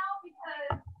right now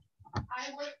because I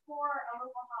work for a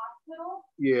local hospital.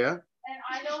 Yeah. And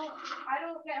I don't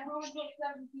get home until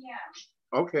 7 p.m.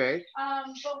 Okay.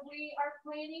 But we are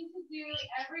planning to do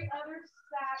every other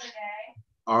Saturday.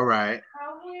 All right.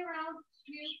 Probably around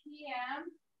 2 p.m.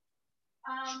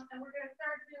 And we're gonna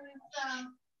start doing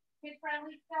some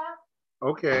kid-friendly stuff.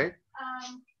 Okay.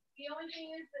 The only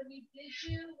thing is that we did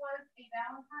do was a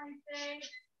Valentine's Day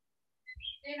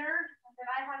dinner that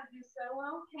I had to do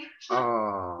solo.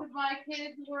 Oh. Because my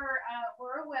kids were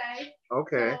away.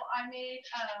 Okay. So I made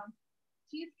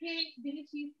cheesecake, mini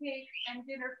cheesecake, and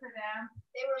dinner for them.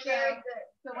 They were very good.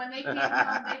 So when they came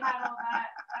home, they had all that.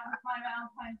 That was my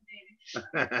Valentine's Day.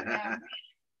 Yeah.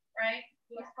 Right?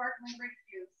 With sparkling grape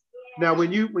juice. Now,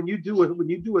 when you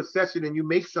do a session and you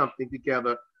make something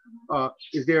together,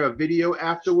 is there a video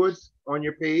afterwards on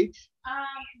your page?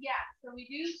 Yeah. So we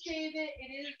do save it.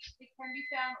 It can be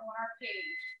found on our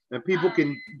page. And people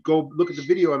can go look at the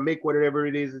video and make whatever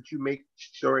it is that you make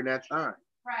during that time.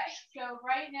 Right. So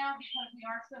right now, because we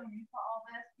are so new to all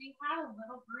this, we had a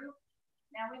little group.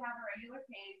 Now we have a regular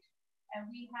page, and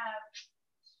we have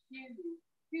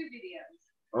two videos.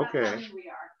 Okay. That's how new we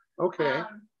are. Okay.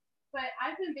 But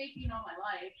I've been baking all my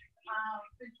life.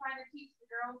 Been trying to teach the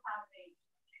girls how to bake.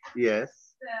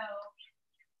 Yes. So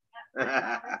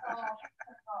that's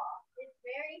all. It's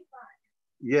very fun.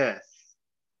 Yes.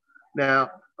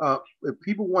 Now, if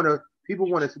people want to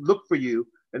look for you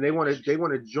and they want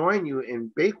to join you and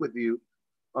bake with you,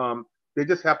 they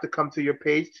just have to come to your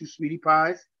page, Two Sweetie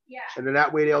Pies. Yeah. And then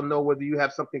that way they'll know whether you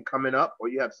have something coming up or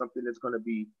you have something that's going to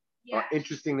be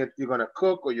interesting that you're going to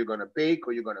cook or you're going to bake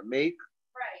or you're going to make.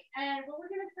 Right. And what we're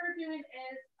going to start doing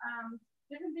is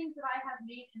different things that I have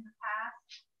made in the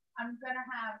past. I'm going to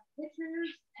have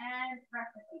pictures and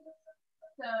recipes.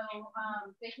 So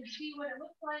they can see what it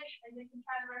looks like and they can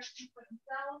try the recipe for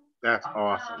themselves. That's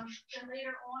awesome. Then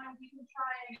later on, we can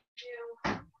try and do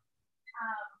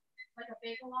like a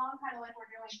bake-along, kind of like we're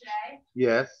doing today.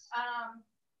 Yes.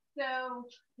 So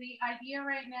the idea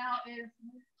right now is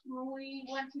when we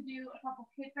want to do a couple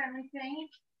kid-friendly things,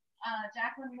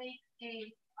 Jacqueline makes a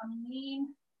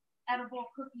mean edible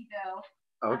cookie dough.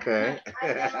 Okay.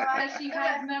 That she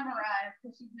has memorized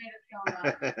because she's made it so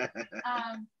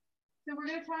much. So we're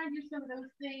going to try and do some of those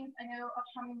things. I know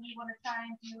upcoming we want to try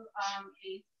and do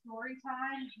a story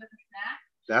time with a snack.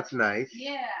 That's nice.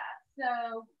 Yeah. So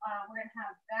we're going to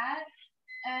have that.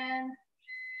 And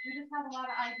we just have a lot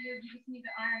of ideas. We just need to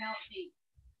iron out dates.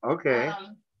 Okay.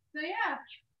 So yeah.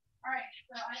 All right.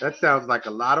 So that sounds like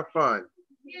a lot of fun.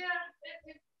 Yeah.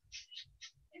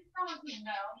 It's something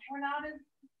though. We're not as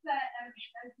set as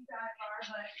you guys are,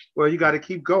 but. Well, you got to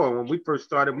keep going. When we first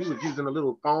started, we was using a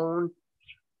little phone.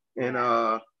 And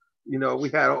we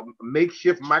had a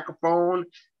makeshift microphone.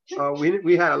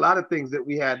 We had a lot of things that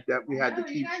we had to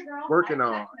keep working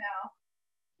on.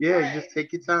 Yeah, right. You just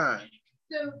take your time.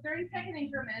 So 30-second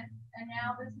increments, and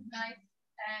now this is nice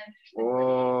and.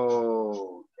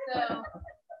 Oh.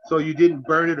 So you didn't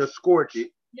burn it or scorch it.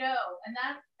 No, and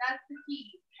that's the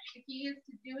key. The key is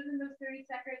to do it in those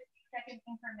 30-second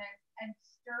increments and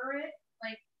stir it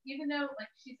like. Even though,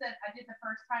 like she said, I did the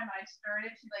first time I stirred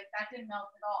it, she's like, that didn't melt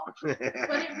at all.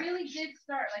 But it really did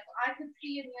start. Like, I could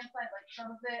see in the inside, like, some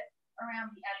of it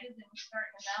around the edges, it was starting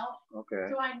to melt.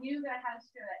 Okay. So I knew that I had to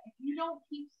stir it. If you don't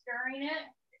keep stirring it,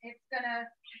 it's gonna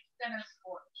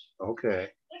scorch.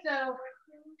 Okay. So,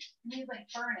 it means, like,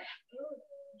 burn it.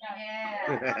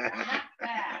 Yeah. Not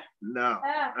bad. No.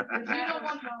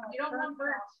 You don't want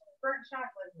burnt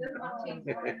chocolate. This is not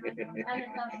tasty.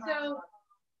 So,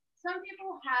 some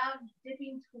people have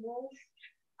dipping tools.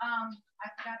 I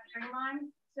forgot to bring mine.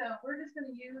 So we're just going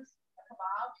to use a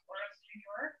kebab or a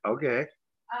skewer. Okay.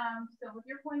 So with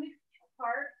your pointed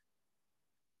part,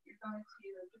 you're going to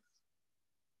just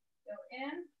go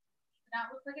in.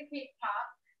 That looks like a cake pop.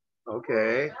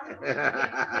 Okay. Cake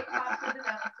pop to the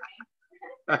devil to me.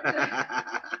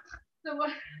 So what?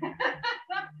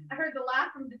 I heard the laugh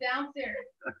from the downstairs.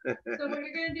 So what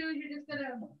you're going to do is you're just going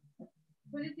to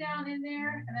put it down in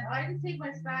there, and then I just take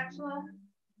my spatula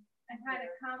and kind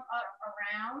of come up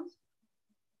around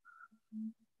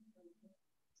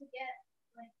to get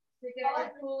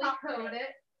it fully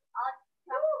coated.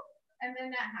 And then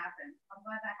that happened. I'm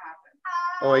glad that happened.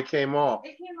 Oh, it came off.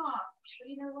 It came off, but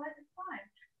you know what? It's fine.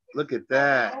 Look at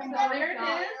that. So there it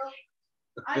is.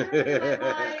 I just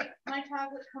let my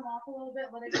chocolate come off a little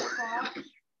bit, let it cook off, and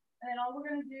then all we're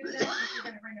gonna do then is we're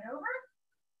gonna bring it over.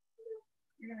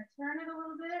 You're going to turn it a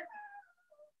little bit,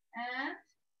 and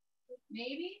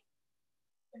maybe,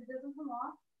 if it doesn't come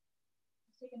off,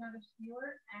 just take another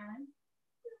skewer and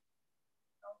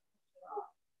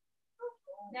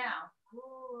now,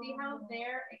 see how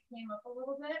there it came up a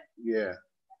little bit? Yeah.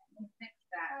 And fix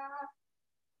that.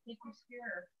 Take your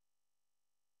skewer,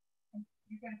 and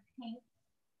you're going to paint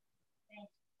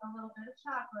a little bit of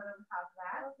chocolate on top of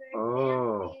that.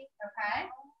 Oh. Okay?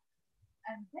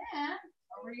 And then,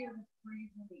 we're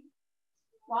using these.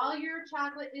 While your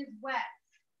chocolate is wet,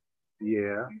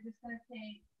 yeah, you're just going to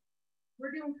take, we're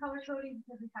doing color coding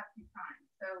because we have 2 kinds.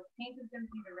 So pink is going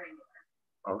to be the regular.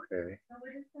 Okay. So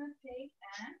we're just going to take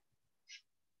and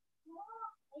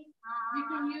You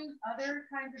can use other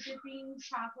kinds of dipping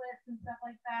chocolates and stuff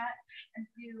like that, and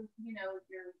do, you know,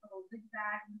 your little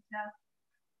zigzag and stuff.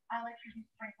 I like to do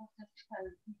sprinkles just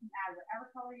because you can add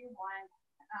whatever color you want.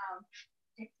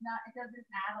 It doesn't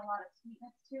add a lot of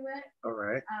sweetness to it. All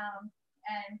right.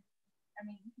 And I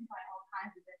mean, you can find all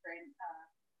kinds of different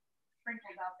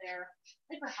sprinkles out there,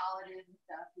 like for holidays and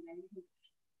stuff. You know, you can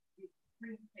do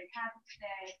green for St. Patrick's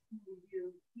Day. You can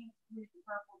do pink, blues, and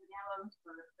purples and yellows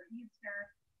for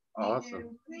Easter.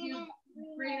 Awesome. You do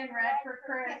green and red for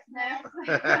Christmas.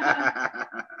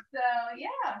 So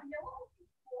yeah. You know what would be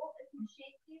cool if you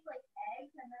shape these like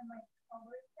eggs and then like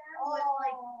colored them with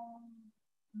like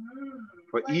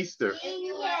For like Easter.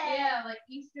 Yeah, like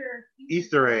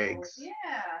Easter eggs.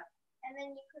 Yeah. And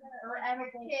then you could Or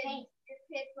edible paint. your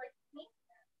kids like paint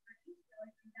them for Easter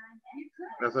like you done. You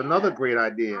could. That's another great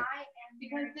idea.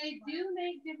 Because they do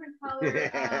make different colors.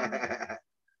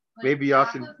 Like Maybe y'all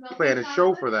should chocolate, plan a melted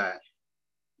show chocolate. for that.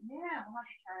 Yeah, we'll have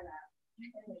to try that.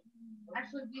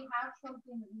 Actually, we have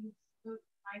something that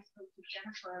I spoke to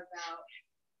Jennifer about.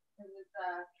 It was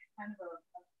kind of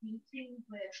a painting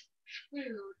with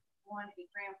food on a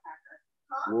graham cracker.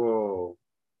 Whoa.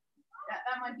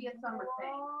 That might be a summer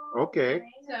thing. Okay.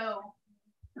 So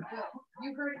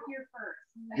you heard it here first.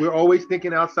 We're always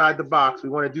thinking outside the box. We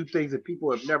want to do things that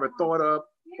people have never thought of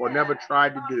or never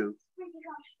tried to do.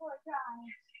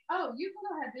 Oh, you can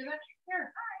go ahead and do that.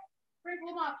 Here, sprinkle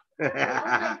them up.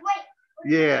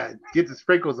 Yeah, get the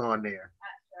sprinkles on there.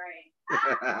 That's right.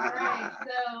 All right,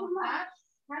 so that's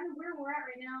kind of where we're at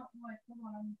right now. Oh, hold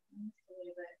on, I missed a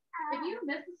little bit. If you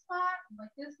miss a spot,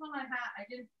 like this one I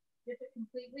didn't dip it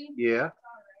completely. Yeah.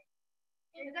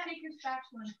 Just take your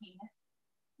spatula and paint it.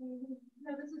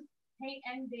 So this is paint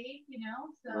and bake, you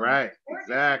know. So Right,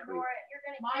 exactly.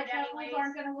 my truffles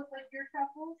aren't gonna look like your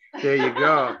truffles. There you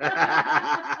go.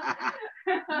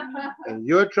 And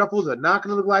your truffles are not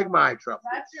going to look like my truffles.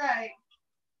 That's right.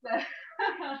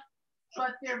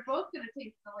 But they're both gonna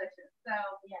taste delicious. So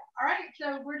yeah. All right.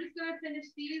 So we're just gonna finish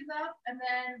these up, and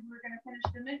then we're gonna finish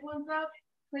the mint ones up,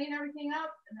 clean everything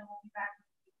up, and then we'll be back with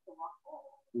the pizza waffle.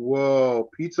 Whoa,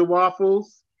 pizza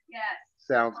waffles? Yes.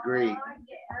 Sounds great. All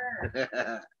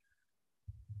right.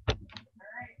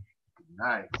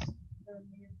 Nice.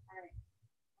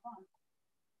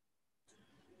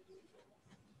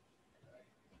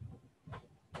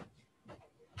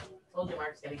 Told you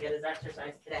Mark's gonna get his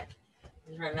exercise today.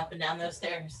 He's running up and down those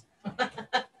stairs.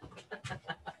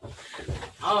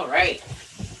 All right.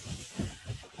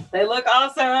 They look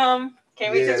awesome.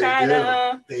 Can't wait to try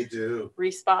them. They do.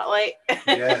 Re-spotlight.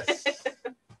 Yes.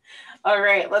 All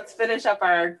right, let's finish up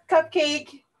our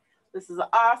cupcake. This is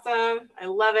awesome. I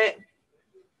love it.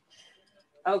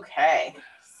 Okay,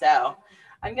 so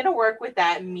I'm gonna work with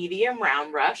that medium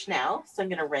round brush now. So I'm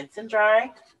gonna rinse and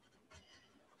dry.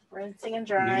 Rinsing and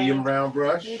drying. Medium round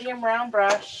brush. Medium round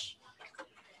brush.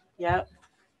 Yep.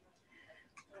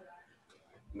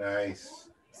 Nice.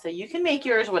 So you can make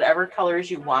yours whatever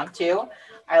colors you want to.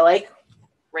 I like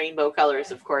rainbow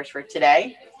colors, of course, for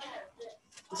today.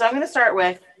 So I'm going to start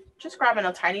with just grabbing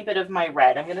a tiny bit of my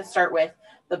red. I'm going to start with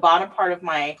the bottom part of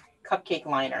my cupcake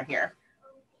liner here.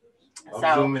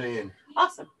 I'm zooming in.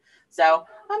 Awesome. So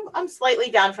I'm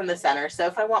slightly down from the center. So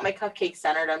if I want my cupcake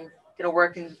centered, I'm going to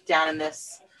work down in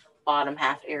this bottom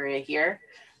half area here.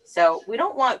 So we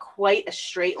don't want quite a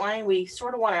straight line. We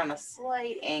sort of want it on a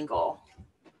slight angle.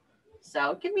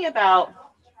 So give me about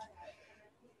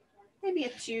maybe a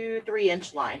 2-3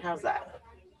 inch line. How's that?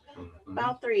 Mm-hmm.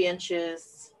 About 3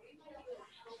 inches.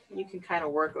 You can kind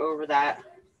of work over that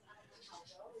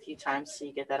a few times so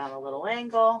you get that on a little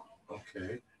angle.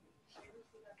 Okay.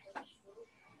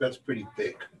 That's pretty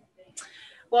thick.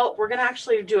 Well, we're going to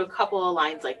actually do a couple of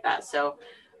lines like that. So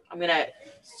I'm going to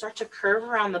start to curve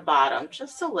around the bottom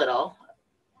just a little.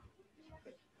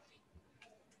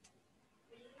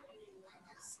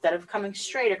 Instead of coming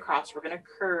straight across, we're going to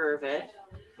curve it.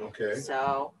 Okay.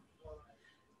 So,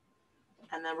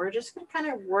 and then we're just going to kind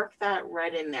of work that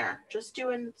red in there, just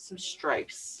doing some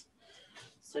stripes.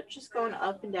 So just going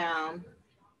up and down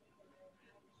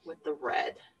with the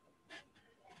red.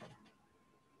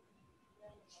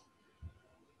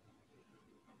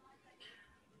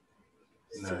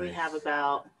 So we have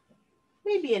about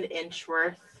maybe an inch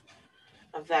worth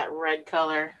of that red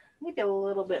color. Maybe a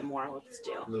little bit more. Let's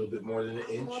do a little bit more than an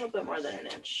inch. A little bit more than an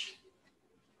inch.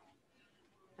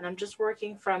 And I'm just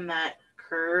working from that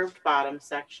curved bottom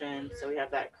section. So we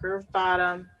have that curved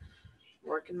bottom,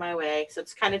 working my way. So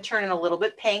it's kind of turning a little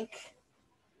bit pink.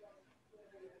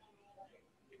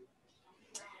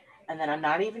 And then I'm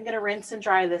not even going to rinse and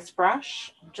dry this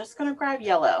brush. I'm just going to grab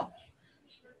yellow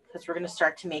because we're going to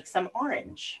start to make some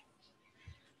orange.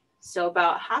 So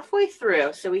about halfway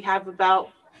through, so we have about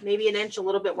maybe an inch, a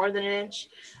little bit more than an inch,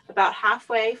 about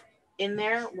halfway in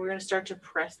there, we're going to start to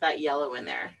press that yellow in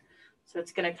there. So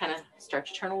it's going to kind of start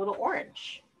to turn a little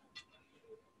orange.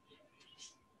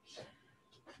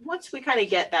 Once we kind of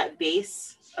get that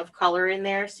base of color in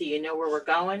there, so you know where we're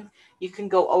going, you can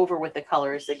go over with the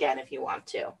colors again if you want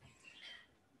to.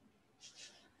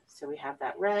 So we have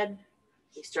that red.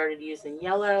 We started using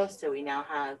yellow, so we now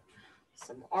have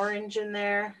some orange in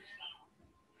there.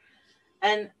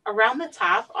 And around the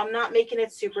top, I'm not making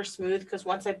it super smooth because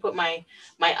once I put my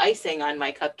icing on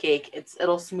my cupcake,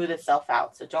 it'll smooth itself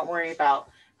out. So don't worry about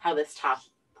how this top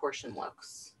portion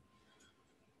looks.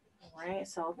 All right,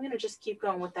 so I'm going to just keep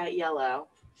going with that yellow.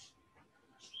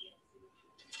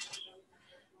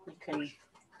 You can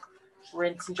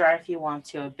rinse and dry if you want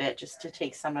to a bit, just to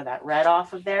take some of that red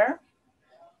off of there.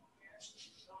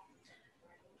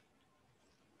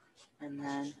 And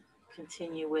then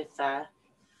continue with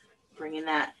bringing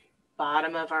that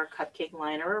bottom of our cupcake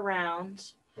liner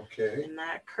around. Okay. In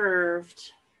that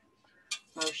curved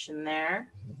motion there.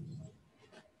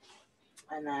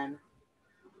 And then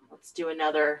let's do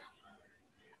another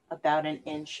about an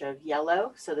inch of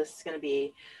yellow. So this is going to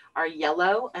be our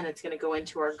yellow, and it's going to go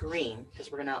into our green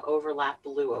because we're going to overlap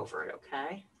blue over it,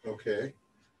 okay? Okay.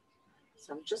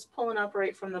 So I'm just pulling up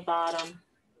right from the bottom.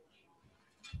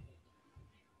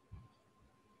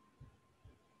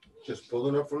 Just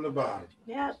pulling up from the bottom.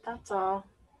 Yeah, that's all.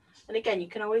 And again, you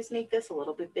can always make this a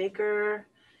little bit bigger.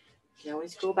 You can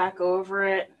always go back over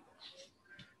it.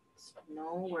 So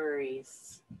no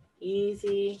worries.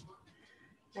 Easy.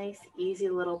 Nice, easy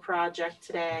little project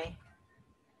today.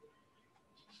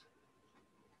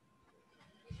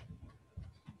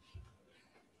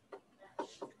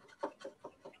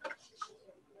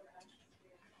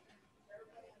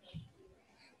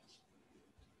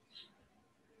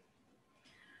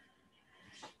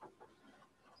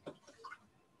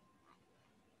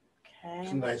 Okay.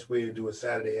 It's a nice way to do a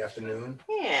Saturday afternoon.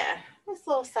 Yeah, nice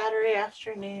little Saturday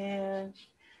afternoon.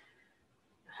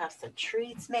 Have some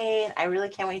treats made. I really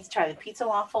can't wait to try the pizza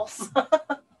waffles.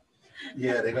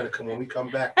 Yeah, they're gonna come when we come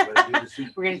back. We're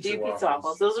gonna do pizza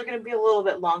waffles. Those are gonna be a little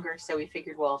bit longer, so we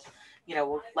figured, well,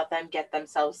 we'll let them get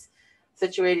themselves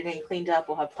situated and cleaned up.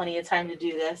 We'll have plenty of time to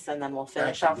do this, and then we'll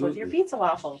finish off with your pizza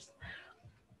waffles.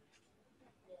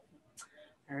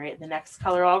 All right, the next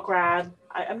color I'll grab,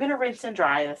 I'm gonna rinse and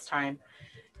dry this time,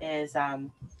 is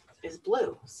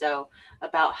blue. So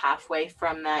about halfway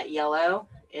from that yellow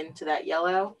into that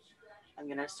yellow, I'm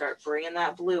gonna start bringing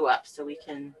that blue up so we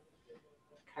can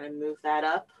kind of move that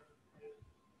up.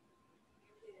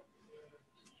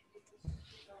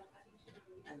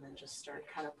 And then just start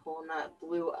kind of pulling that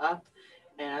blue up.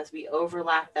 And as we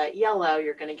overlap that yellow,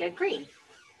 you're gonna get green.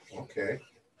 Okay.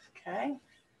 Okay.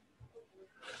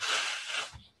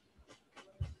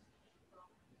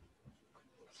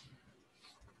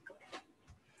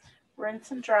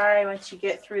 Rinse and dry once you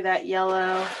get through that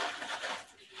yellow.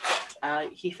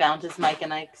 He found his Mike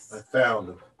and Ike's. I found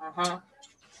him. Uh-huh.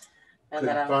 And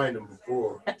Couldn't find him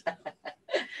before.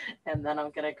 And then I'm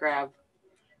going to grab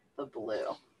the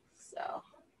blue. So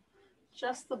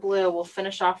just the blue. We'll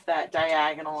finish off that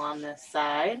diagonal on this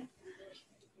side.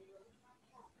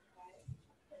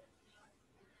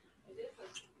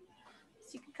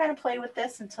 So you can kind of play with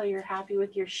this until you're happy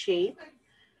with your shape.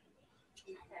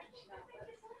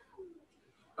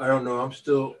 I don't know. I'm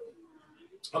still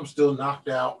knocked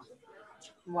out.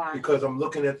 Why? Because I'm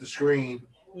looking at the screen.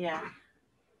 Yeah.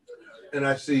 And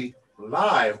I see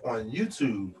live on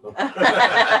YouTube.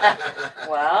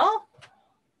 Well,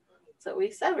 that's what we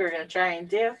said we were going to try and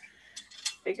do.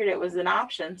 Figured it was an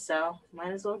option, so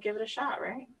might as well give it a shot,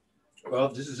 right? Well,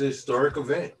 this is a historic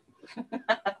event.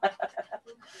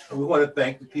 We want to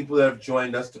thank the people that have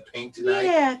joined us to paint tonight.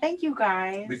 Yeah, thank you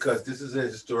guys. Because this is a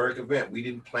historic event. We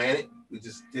didn't plan it. We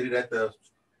just did it at the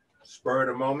spur of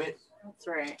the moment. That's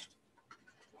right.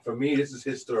 For me, this is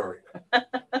historic.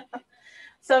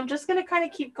 So I'm just going to kind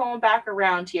of keep going back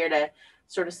around here to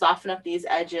sort of soften up these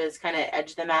edges, kind of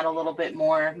edge them out a little bit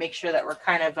more, make sure that we're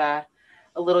kind of a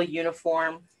little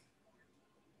uniform.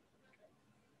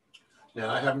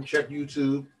 Now, I haven't checked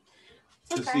YouTube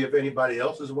to see if anybody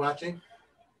else is watching,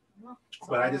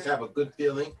 but I just have a good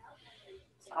feeling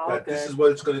that this is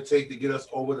what it's going to take to get us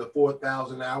over the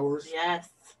 4,000 hours. Yes.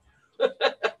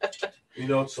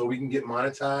 So we can get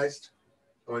monetized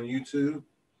on YouTube.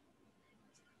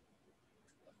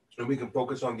 And we can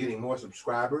focus on getting more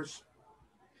subscribers.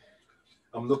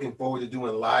 I'm looking forward to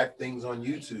doing live things on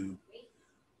YouTube.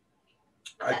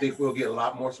 I think we'll get a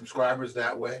lot more subscribers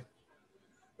that way.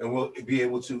 And we'll be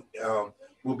able to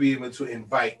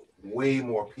invite way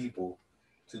more people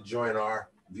to join our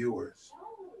viewers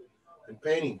in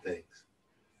painting things.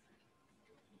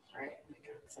 All right, we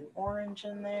got some orange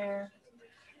in there.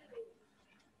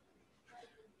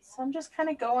 So I'm just kind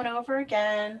of going over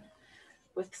again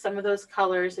with some of those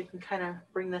colors. I can kind of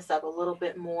bring this up a little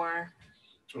bit more.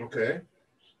 Okay.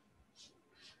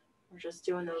 We're just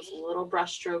doing those little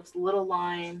brush strokes, little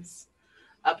lines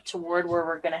up toward where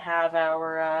we're going to have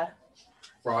our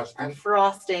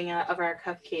frosting of our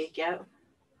cupcake. Yep.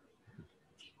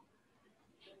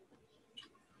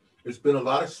 There's been a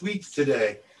lot of sweets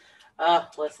today.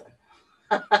 Listen.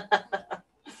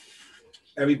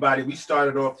 Everybody, we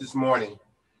started off this morning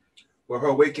with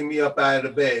her waking me up out of the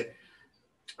bed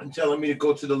and telling me to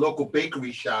go to the local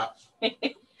bakery shop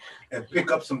and pick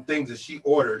up some things that she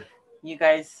ordered. You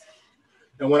guys.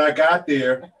 And when I got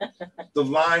there, the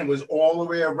line was all the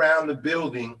way around the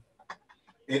building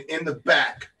and in the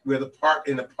back where the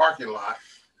parking lot.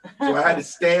 So I had to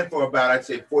stand for about, I'd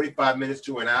say 45 minutes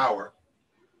to an hour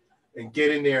and get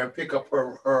in there and pick up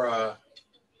her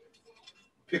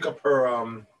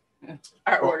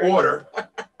order.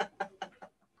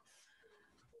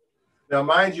 Now,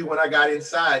 mind you, when I got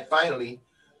inside, finally,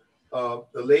 the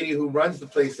lady who runs the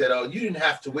place said, "Oh, you didn't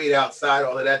have to wait outside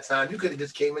all of that time. You could have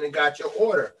just came in and got your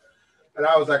order." And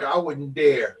I was like, I wouldn't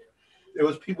dare. There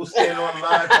was people standing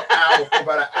online for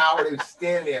about an hour. They were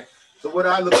standing there. So what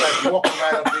I look like walking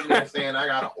right up in there saying, "I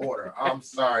got an order." I'm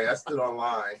sorry, I stood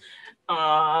online.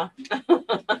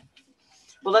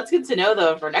 Well, that's good to know,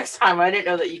 though, for next time. I didn't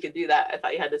know that you could do that. I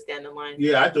thought you had to stand in line.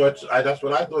 Yeah, that's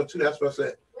what I thought, too. That's what I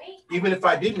said. Even if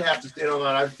I didn't have to stand in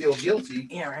line, I'd feel guilty.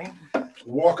 Yeah, right.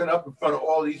 Walking up in front of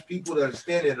all these people that are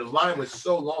standing. The line was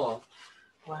so long.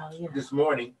 Wow, yeah. This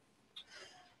morning.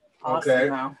 Awesome, okay.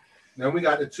 Wow. Then we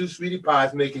got the two sweetie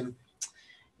pies making.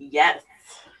 Yes.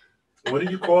 What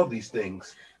do you call these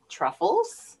things?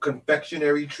 Truffles?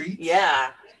 Confectionery treats?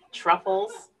 Yeah.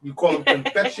 Truffles. You call them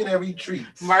confectionery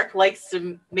treats. Mark likes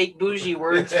to make bougie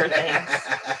words for things.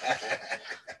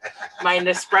 My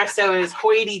Nespresso is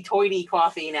hoity-toity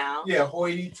coffee now. Yeah,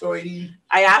 hoity-toity.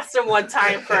 I asked him one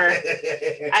time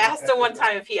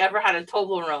if he ever had a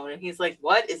Toblerone, and he's like,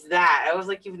 "What is that?" I was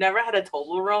like, "You've never had a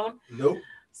Toblerone?" Nope.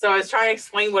 So I was trying to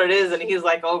explain what it is, and he's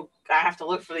like, "Oh, I have to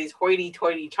look for these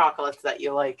hoity-toity chocolates that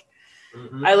you like."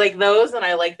 Mm-hmm. I like those, and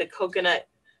I like the coconut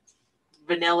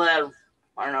vanilla,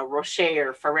 I don't know, Rocher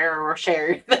or Ferrero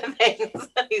Rocher things.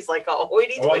 He's like, "Oh,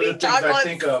 hoity-toity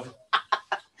chocolates."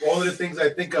 All of the things I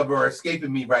think of are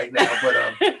escaping me right now, but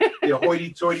the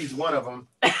hoity-toity is one of them.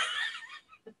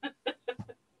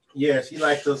 Yeah, she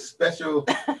likes those specialty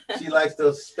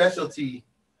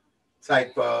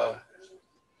type.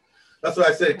 That's what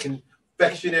I said.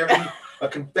 A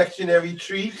confectionery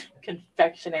treat.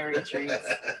 Confectionery treats.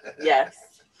 Yes.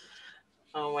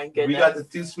 Oh my goodness. We got the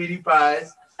two sweetie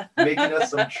pies making us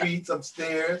some treats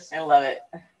upstairs. I love it.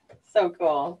 So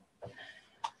cool.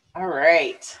 All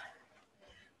right.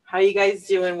 How you guys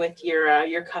doing with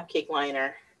your cupcake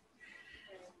liner?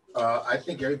 I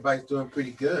think everybody's doing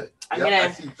pretty good. I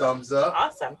see thumbs up.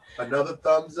 Awesome. Another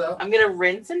thumbs up. I'm gonna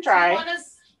rinse and dry.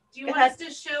 Do you want us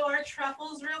to show our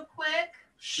truffles real quick?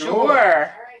 Sure. All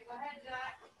right, go ahead,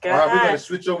 Jack. All right, we're gonna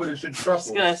switch over to the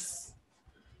truffles.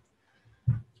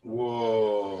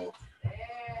 Whoa. Yeah.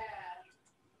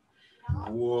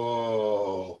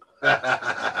 Whoa.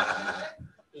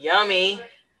 Yummy.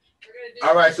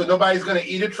 All right, so nobody's gonna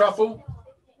eat a truffle?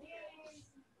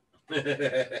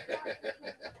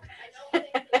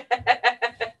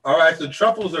 All right, so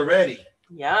truffles are ready.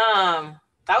 Yum.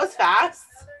 That was fast.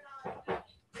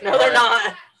 No, they're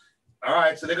not. All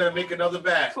right, so they're gonna make another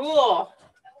batch. Cool.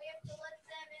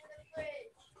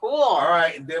 Cool. All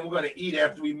right, and then we're gonna eat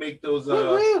after we make those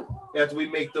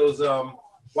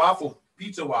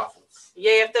pizza waffles.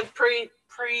 Yeah, you have to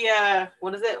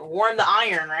warm the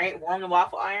iron, right? Warm the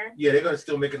waffle iron. Yeah, they're gonna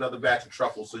still make another batch of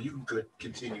truffles, so you can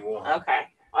continue on. Okay.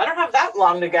 I don't have that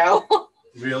long to go.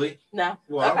 Really? No.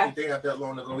 Well, I don't think they have that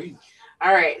long to go either.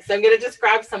 All right, so I'm gonna just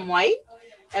grab some white,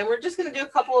 and we're just gonna do a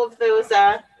couple of those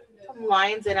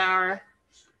lines in our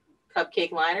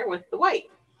cupcake liner with the white.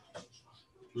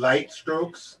 Light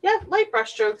strokes? Yeah, light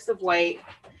brush strokes of white.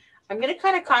 I'm gonna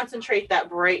kind of concentrate that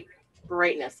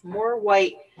brightness, more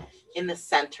white in the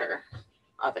center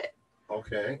of it.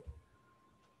 Okay.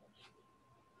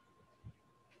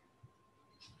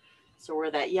 So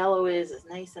where that yellow is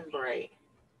nice and bright.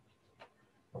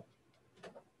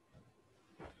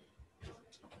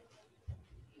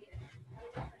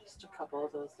 Just a couple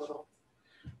of those little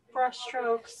brush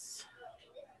strokes.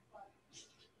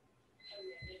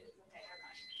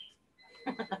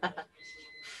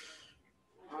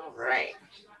 All right.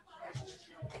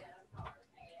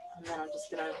 And then I'm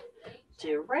just gonna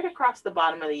do right across the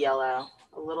bottom of the yellow,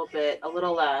 a little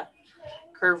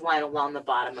curved line along the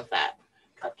bottom of that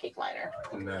cupcake liner.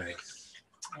 Nice.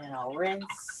 And I'll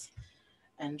rinse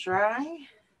and dry.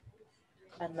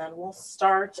 And then we'll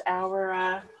start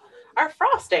our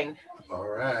frosting. All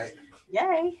right.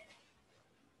 Yay.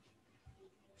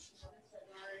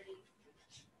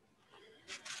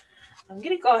 I'm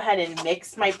going to go ahead and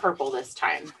mix my purple this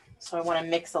time. So I want to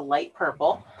mix a light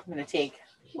purple. I'm going to take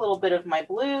a little bit of my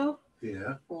blue,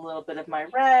 Yeah. a little bit of my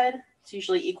red. It's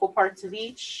usually equal parts of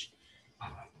each.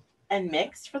 And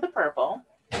mix for the purple.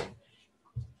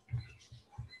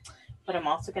 But I'm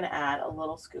also going to add a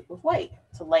little scoop of white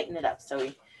to lighten it up.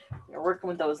 So we're working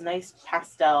with those nice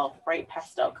bright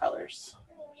pastel colors.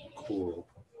 Cool.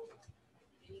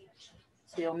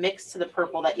 So you'll mix to the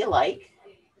purple that you like.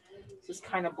 This is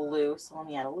kind of blue, so let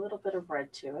me add a little bit of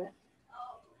red to it.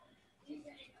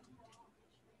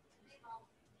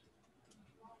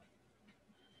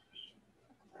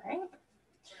 All right.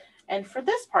 And for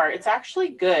this part, it's actually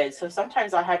good. So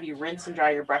sometimes I'll have you rinse and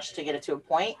dry your brush to get it to a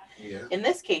point. Yeah. In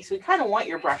this case, we kind of want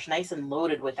your brush nice and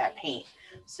loaded with that paint.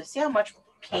 So see how much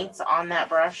paint's on that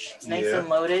brush? It's nice and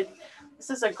loaded. This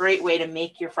is a great way to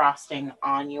make your frosting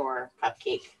on your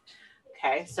cupcake.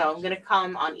 Okay, so I'm going to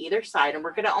come on either side, and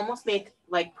we're going to almost make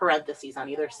like parentheses on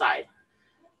either side.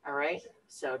 All right,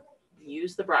 so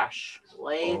use the brush.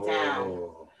 Lay it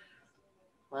down.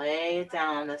 Lay it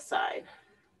down on this side.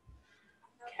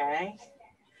 Okay.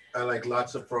 I like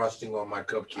lots of frosting on my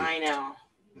cupcake. I know.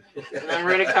 And then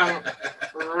we're going to come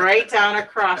right down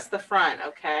across the front,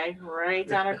 okay? Right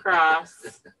down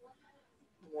across.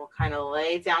 We'll kind of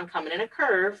lay it down, coming in a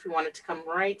curve. We want it to come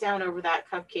right down over that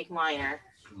cupcake liner.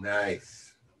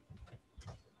 Nice.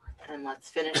 And let's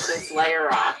finish this layer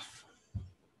off.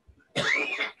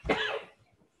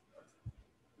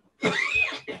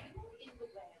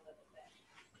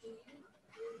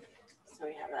 So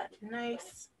we have that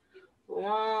nice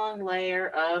long layer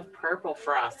of purple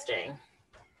frosting.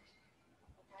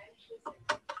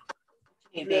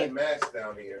 Hey, babe. Masks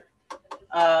down here.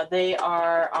 They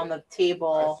are on the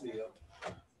table. I see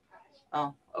them.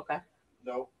 Oh, okay.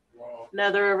 Nope. Wrong.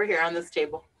 No, they're over here on this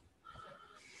table.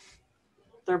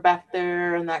 They're back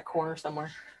there in that corner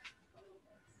somewhere.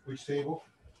 Which table?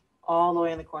 All the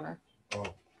way in the corner.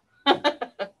 Oh.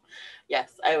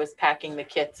 Yes, I was packing the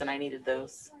kits and I needed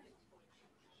those.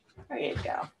 There you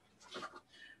go.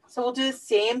 So we'll do the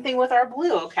same thing with our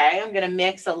blue, okay? I'm going to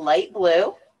mix a light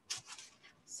blue.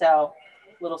 So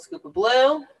a little scoop of blue,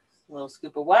 a little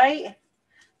scoop of white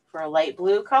for a light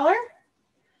blue color.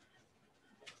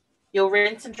 You'll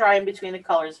rinse and dry in between the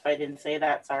colors if I didn't say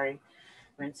that, sorry.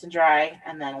 Rinse and dry,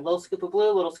 and then a little scoop of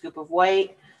blue, a little scoop of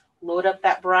white. Load up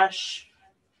that brush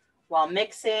while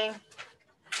mixing,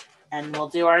 and we'll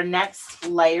do our next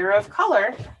layer of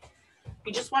color.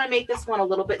 You just want to make this one a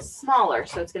little bit smaller,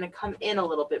 so it's going to come in a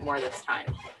little bit more this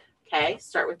time. Okay,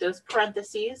 start with those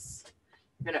parentheses.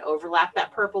 You're going to overlap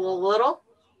that purple a little.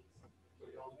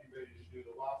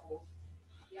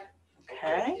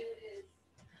 Okay.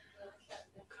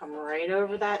 Come right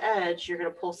over that edge. You're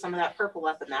going to pull some of that purple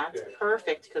up, and that's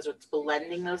perfect because it's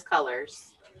blending those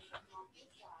colors.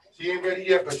 She ain't ready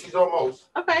yet, but she's almost.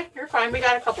 Okay, you're fine. We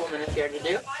got a couple of minutes here to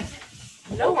do.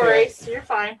 No worries. You're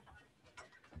fine.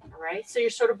 All right, so you're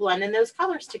sort of blending those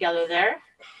colors together there.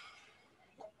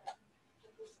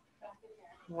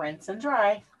 Rinse and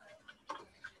dry.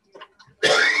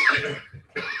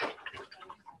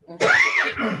 Okay.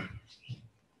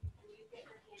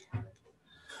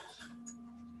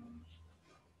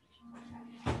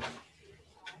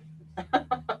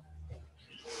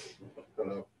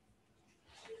 Hello.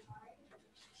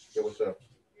 Yeah, what's up?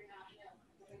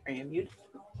 Are you muted?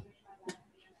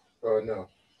 No.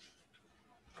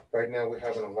 Right now we're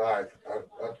having a live.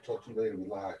 I'll talk to you later. We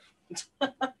live.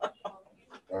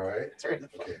 All right.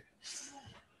 Okay.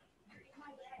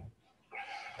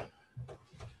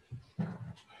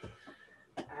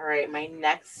 All right, my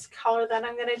next color that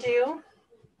I'm going to do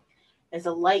is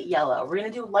a light yellow. We're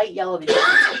going to do light yellow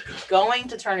because it's going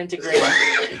to turn into green.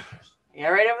 Yeah,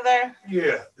 right over there?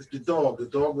 Yeah, it's the dog. The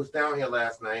dog was down here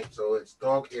last night, so it's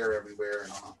dog hair everywhere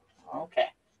and Okay.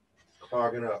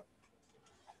 clogging up.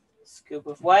 Scoop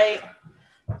of white,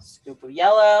 scoop of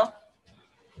yellow.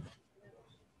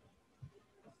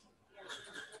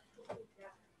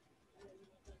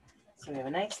 So we have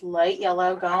a nice light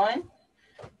yellow going.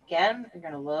 Again, you're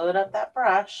going to load up that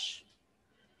brush.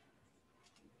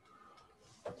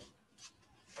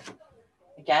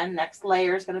 Again, next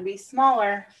layer is going to be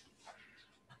smaller.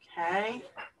 Okay.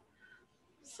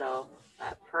 So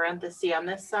that parenthesis on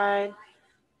this side,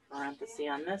 parenthesis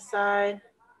on this side.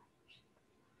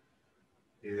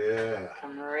 Yeah.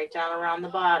 Coming right down around the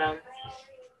bottom.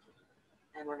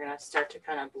 And we're going to start to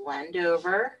kind of blend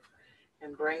over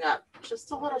and bring up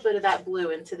just a little bit of that blue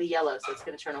into the yellow. So it's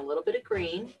going to turn a little bit of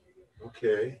green.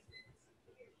 Okay.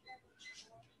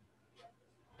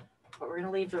 But we're going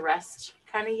to leave the rest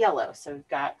kind of yellow. So we've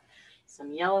got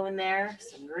some yellow in there,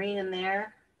 some green in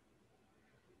there.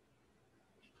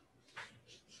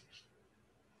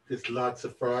 Just lots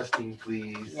of frosting,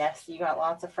 please. Yes, you got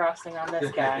lots of frosting on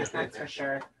this guy, that's for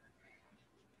sure.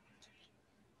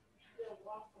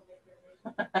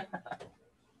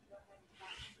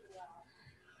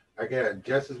 Again,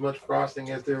 just as much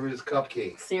frosting as there is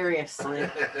cupcakes. Seriously.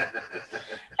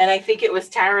 And I think it was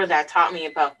Tara that taught me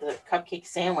about the cupcake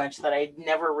sandwich that I'd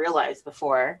never realized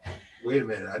before. Wait a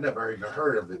minute, I never even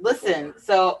heard of it. Listen, before.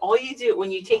 so all you do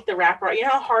when you take the wrapper out, you know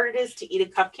how hard it is to eat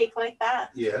a cupcake like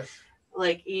that? Yes.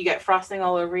 Like you get frosting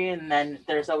all over you and then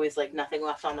there's always like nothing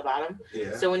left on the bottom.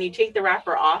 Yeah. So when you take the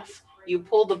wrapper off, you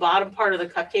pull the bottom part of the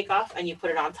cupcake off and you put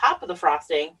it on top of the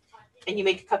frosting and you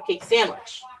make a cupcake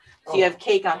sandwich. So you have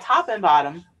cake on top and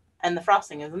bottom and the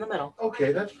frosting is in the middle.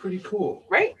 Okay, that's pretty cool.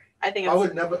 Right? I think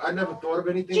it's I never thought of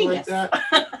anything genius. like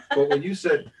that. But when you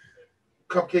said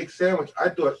cupcake sandwich, I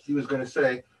thought he was going to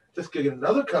say, just get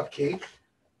another cupcake,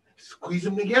 squeeze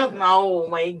them together. Oh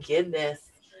my goodness.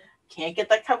 Can't get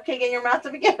that cupcake in your mouth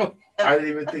to begin with. I didn't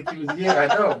even think he was, yeah,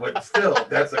 I know, but still,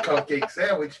 that's a cupcake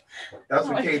sandwich. That's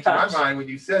what came to my mind when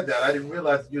you said that. I didn't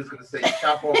realize you was going to say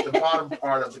chop off the bottom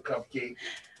part of the cupcake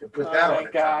and put that on Oh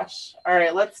my gosh. All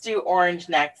right, let's do orange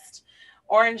next.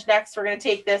 Orange next, we're going to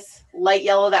take this light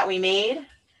yellow that we made.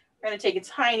 We're going to take a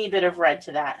tiny bit of red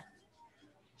to that.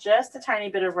 Just a tiny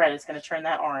bit of red is going to turn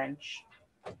that orange.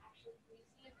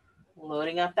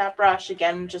 Loading up that brush.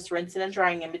 Again, just rinsing and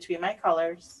drying in between my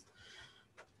colors.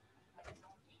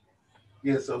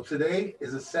 Yeah, so today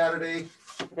is a Saturday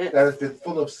that has been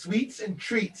full of sweets and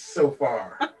treats so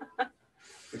far.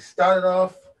 We started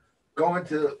off going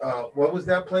to, what was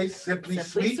that place? Simply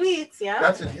Sweets? Yeah.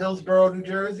 That's in Hillsborough, New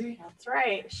Jersey. That's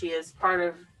right. She is part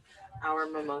of our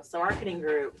Mimosa marketing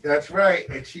group. That's right.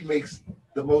 And she makes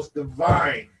the most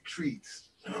divine treats.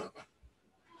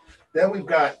 Then we've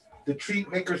got the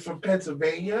treat makers from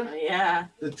Pennsylvania. Yeah.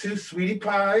 The two sweetie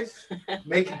pies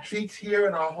making treats here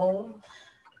in our home.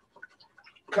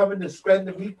 Coming to spend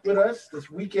the week with us, this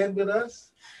weekend with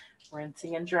us.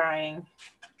 Rinsing and drying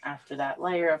after that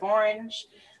layer of orange.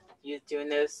 You're doing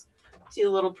those two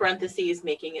little parentheses,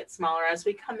 making it smaller as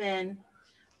we come in,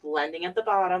 blending at the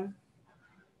bottom.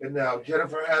 And now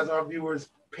Jennifer has our viewers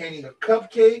painting a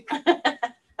cupcake.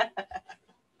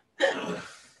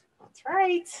 That's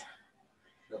right.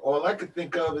 All I could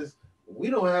think of is we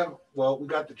don't have, well, we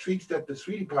got the treats that the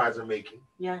sweetie pies are making.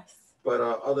 Yes. But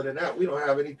other than that, we don't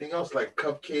have anything else like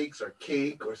cupcakes or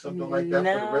cake or something like that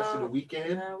for the rest of the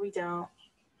weekend. No, we don't.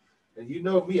 And you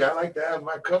know me, I like to have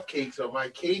my cupcakes or my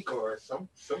cake or some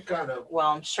kind of. Well,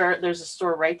 I'm sure there's a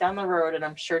store right down the road, and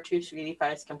I'm sure two sweetie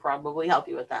pies can probably help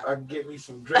you with that. I can get me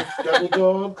some drinks, double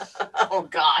dogs. Oh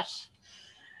gosh.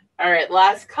 All right,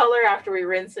 last color after we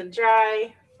rinse and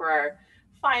dry for our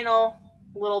final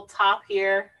little top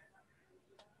here.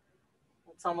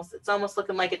 It's almost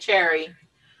looking like a cherry.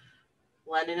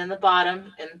 Blending in the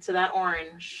bottom into that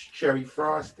orange. Cherry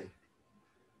frosting.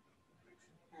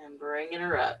 And bringing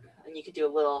her up. And you could do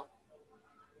a little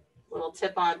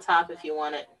tip on top if you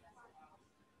want it.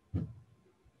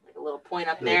 Like a little point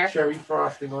up there. Cherry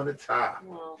frosting on the top. A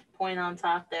little point on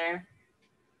top there.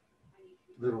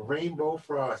 Little rainbow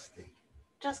frosting.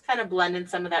 Just kind of blending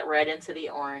some of that red into the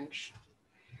orange.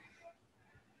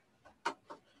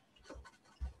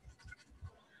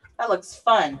 That looks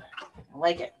fun. I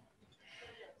like it.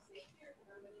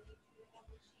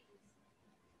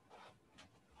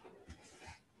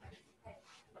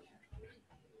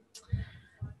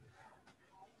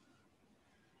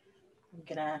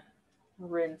 I'm gonna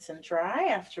rinse and dry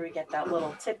after we get that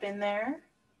little tip in there.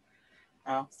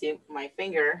 Oh, see, my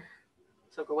finger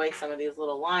took away some of these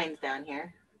little lines down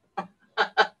here.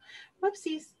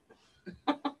 Whoopsies.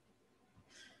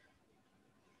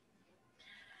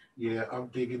 Yeah, I'm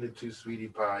digging the two sweetie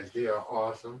pies. They are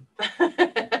awesome.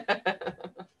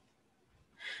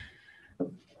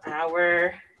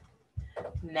 Our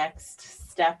next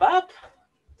step up,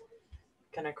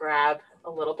 gonna grab a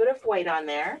little bit of white on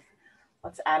there.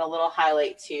 Let's add a little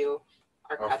highlight to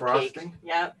our cupcake. Frosting?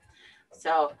 Yep.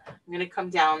 So I'm gonna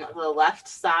come down the left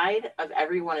side of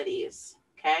every one of these,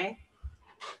 okay?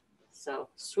 So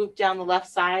swoop down the left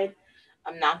side.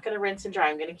 I'm not gonna rinse and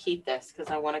dry. I'm gonna keep this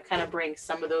because I want to kind of bring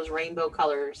some of those rainbow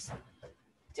colors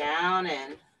down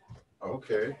in.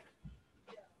 Okay.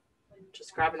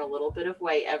 Just grabbing a little bit of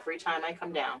white every time I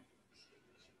come down.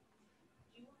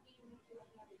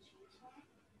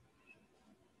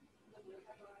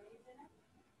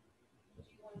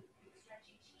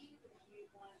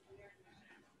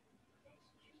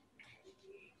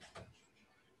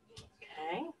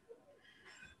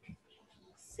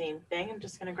 Same thing. I'm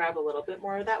just going to grab a little bit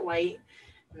more of that white,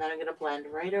 and then I'm going to blend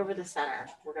right over the center.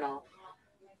 We're going to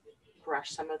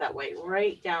brush some of that white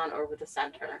right down over the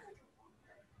center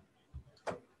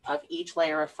of each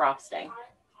layer of frosting.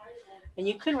 And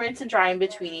you can rinse and dry in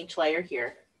between each layer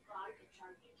here.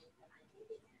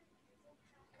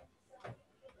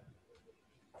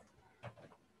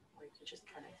 Or you can just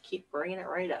kind of keep bringing it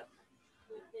right up.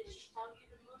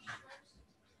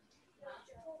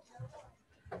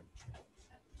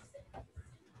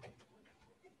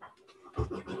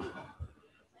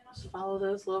 Just follow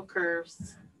those little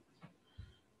curves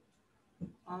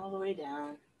all the way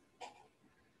down.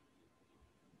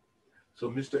 So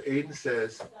Mr. Aiden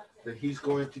says that he's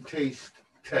going to taste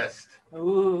test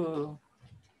Ooh.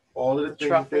 all of the things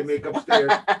Truffles. they make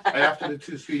upstairs after the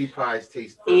two sweetie pies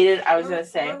taste. Aiden, I was going to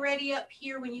say. We're ready up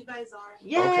here when you guys are.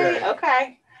 Yay,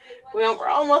 okay. We're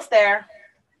almost there.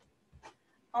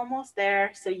 Almost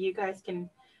there. So you guys can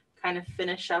kind of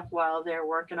finish up while they're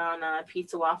working on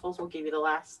pizza waffles. We'll give you the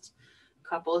last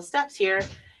couple of steps here.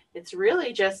 It's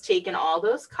really just taking all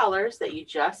those colors that you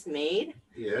just made.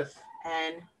 Yes.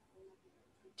 And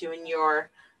doing your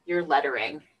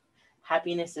lettering.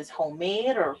 Happiness is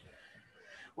homemade, or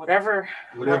whatever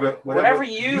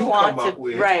you want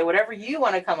to, right, whatever you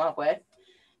want to come up with.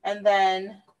 And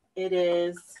then it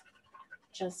is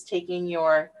just taking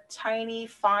your tiny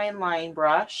fine line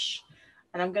brush,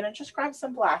 and I'm going to just grab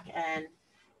some black and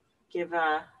give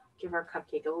our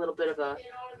cupcake a little bit of a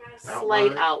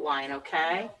slight outline,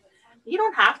 okay? You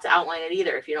don't have to outline it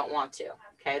either if you don't want to,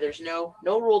 okay? There's no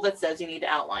rule that says you need to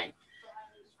outline,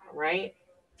 right?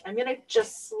 I'm going to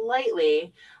just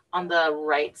slightly on the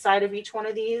right side of each one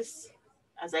of these,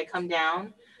 as I come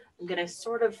down, I'm going to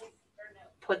sort of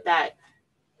put that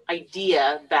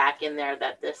idea back in there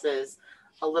that this is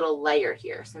a little layer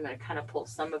here. So I'm going to kind of pull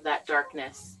some of that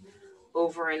darkness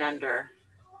over and under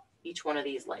each one of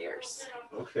these layers.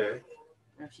 Okay. I don't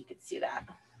know if you could see that.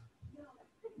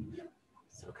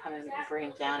 So kind of bring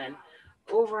it down and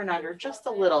over and under just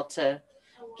a little to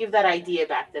give that idea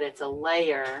back that it's a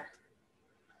layer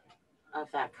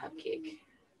of that cupcake.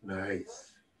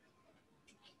 Nice.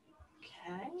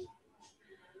 Okay.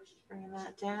 Bring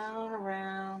that down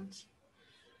around.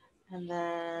 And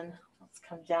then let's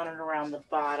come down and around the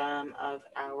bottom of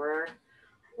our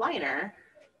liner.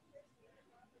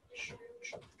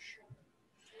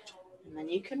 And then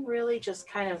you can really just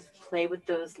kind of play with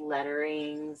those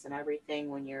letterings and everything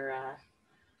when you're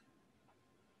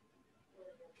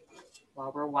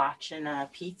while we're watching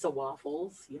pizza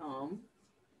waffles. Yum.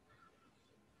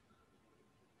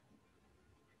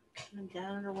 And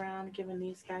down and around, giving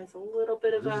these guys a little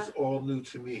bit of This is all new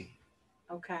to me.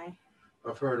 Okay.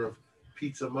 I've heard of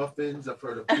pizza muffins. I've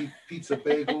heard of pizza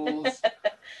bagels.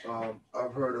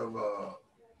 I've heard of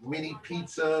mini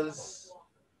pizzas.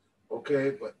 Okay,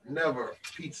 but never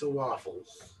pizza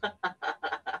waffles.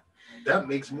 That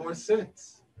makes more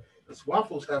sense. Because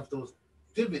waffles have those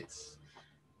divots.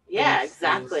 Yeah,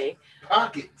 exactly. Those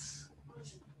pockets.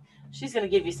 She's going to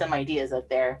give you some ideas out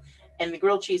there. And the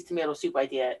grilled cheese tomato soup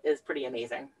idea is pretty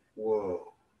amazing.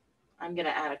 Whoa. I'm going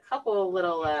to add a couple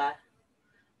little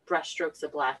brush strokes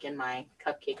of black in my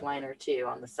cupcake liner too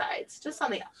on the sides, just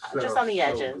on the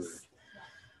edges.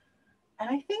 And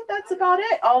I think that's about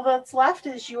it. All that's left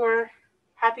is your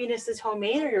Happiness is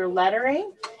Homemade or your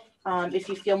lettering. If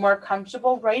you feel more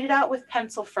comfortable, write it out with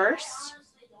pencil first.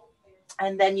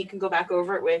 And then you can go back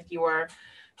over it with your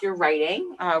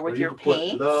writing, with your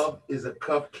paint. Love is a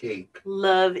cupcake.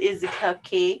 Love is a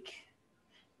cupcake.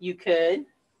 You could.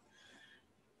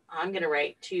 I'm going to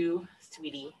write 2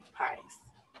 sweetie pies.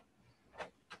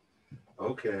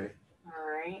 Okay.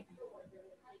 All right.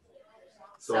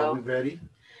 So are we ready?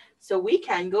 So we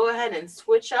can go ahead and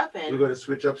switch up, and we're going to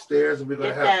switch upstairs, and we're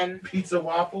going to have them pizza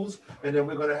waffles, and then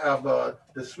we're going to have the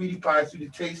sweetie pie through the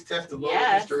taste test along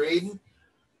with Mr. Aiden.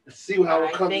 Let's see how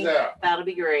it comes out. That'll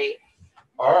be great.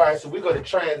 All right, so we're going to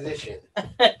transition. All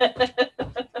right. We're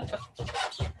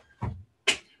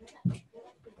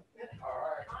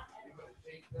going to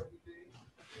take everything.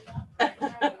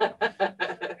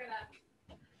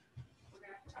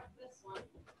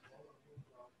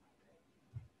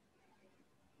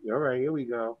 All right, here we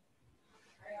go.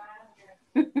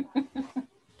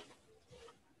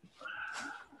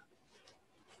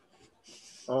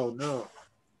 Oh no.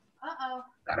 Uh-oh.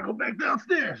 Gotta go back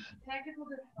downstairs. Technical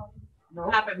difficulty. No,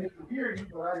 happened?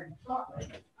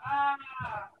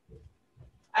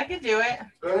 I could do it.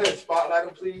 Go ahead, spotlight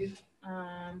them, please.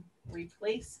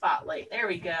 Replace spotlight. There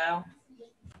we go.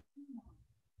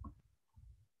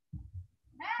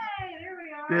 Hey, there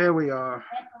we are. There we are.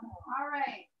 All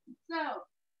right. So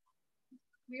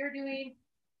we are doing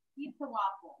pizza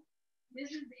waffle.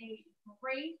 This is a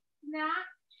great snack.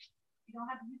 You don't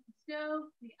have to use the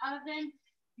stove, the oven.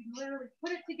 You can literally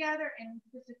put it together in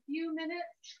just a few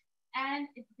minutes, and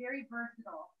it's very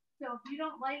versatile. So if you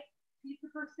don't like pizza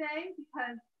per se,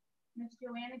 because Miss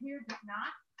Joanna here does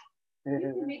not, you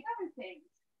can make other things.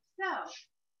 So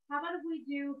how about if we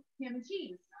do ham and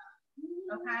cheese?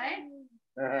 Okay.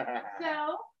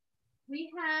 So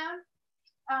we have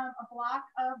a block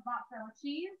of mozzarella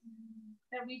cheese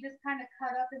that we just kind of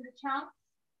cut up into chunks.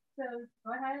 So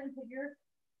go ahead and put your,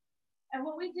 and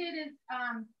what we did is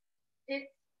it's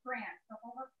brand. So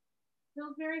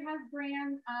Pillsbury has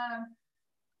brand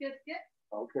biscuits.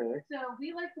 Okay. So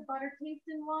we like the butter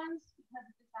tasting ones because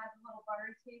it just adds a little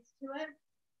buttery taste to it.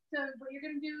 So what you're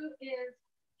gonna do is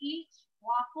each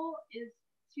waffle is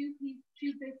two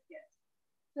biscuits.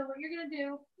 So what you're gonna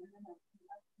do,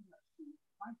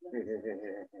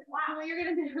 wow, what you're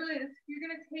gonna do is you're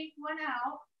gonna take one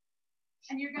out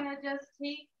and you're gonna just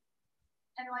take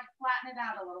and like flatten it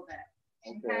out a little bit.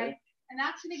 Okay. And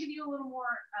that's gonna give you a little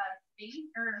more space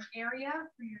or area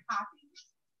for your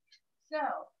toppings. So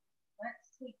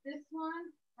let's take this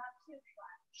one. Not too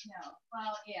flat. No.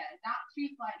 Well, yeah, not too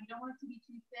flat. You don't want it to be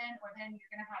too thin, or then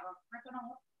you're gonna have a rip and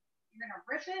all. You're gonna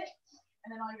rip it, and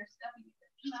then all your stuff you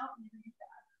can come out and use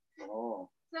that. Oh.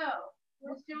 So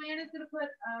Miss Joanna's gonna put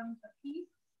a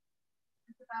piece.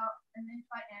 It's about an inch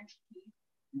by inch piece.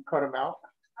 You cut them out.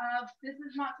 This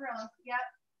is mozzarella. Yep.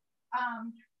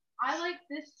 I like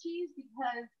this cheese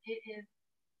because it is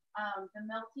the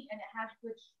melty and it has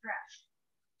good stretch.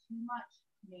 Too much,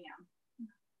 ma'am.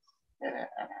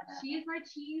 She's my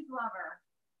cheese lover.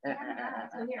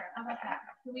 So here, how about that?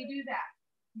 So we do that.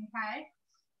 Okay.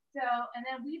 So, and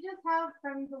then we just have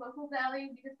from the local deli,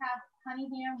 we just have honey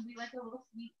ham. We like a little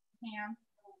sweet ham.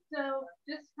 So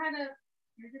just kind of,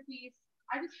 here's your piece.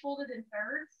 I just fold it in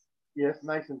thirds. Yes,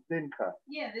 nice and thin cut.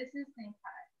 Yeah, this is thin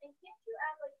cut. And can't you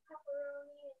add like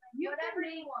pepperoni and like You whatever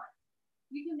can you want?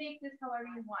 You can make this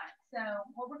however you want. So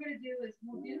what we're gonna do is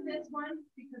we'll do this one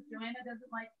because Joanna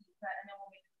doesn't like pizza, and then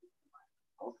we'll make the pizza one.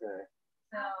 Okay.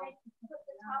 So, Put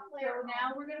the top layer so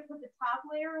now we're gonna put the top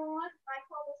layer on. I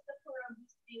call this the pierogi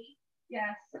state.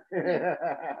 Yes.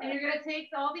 And you're gonna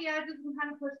take all the edges and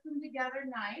kind of push them together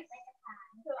nice.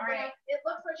 So All right. it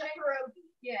looks like a pierogi.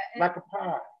 Yeah. Like a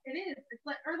pie. It is. It's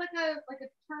like or like a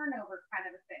turnover kind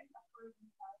of a thing.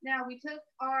 Now we took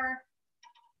our.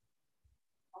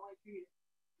 I'll wait for you to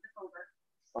flip over.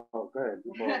 Oh, good.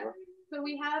 So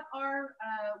we have our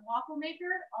waffle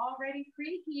maker already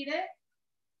preheated.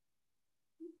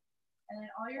 And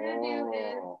then all you're gonna do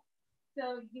is,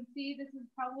 so you can see this is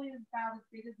probably about as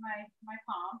big as my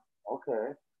palm.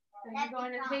 Okay. So you're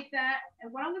going to take that, and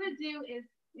what I'm gonna do is,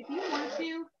 if you want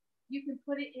to, you can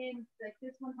put it in, like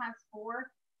this one has 4.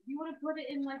 If you want to put it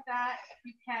in like that,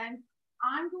 you can.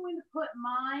 I'm going to put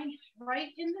mine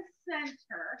right in the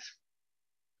center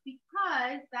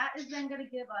because that is then gonna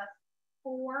give us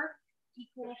 4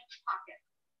 equal pockets.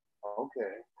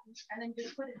 Okay. And then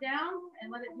just put it down and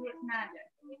let it do its magic.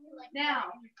 Now,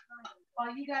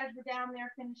 while you guys were down there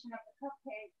finishing up the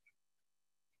cupcake,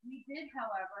 we did,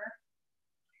 however,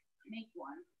 make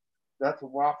one. That's a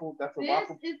waffle. That's a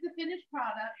waffle. This is the finished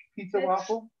product. Pizza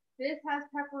waffle. This has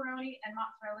pepperoni and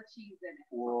mozzarella cheese in it.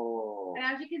 Whoa. And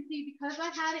as you can see, because I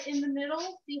had it in the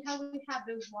middle, see how we have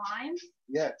those lines?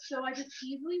 Yes. So I just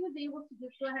easily was able to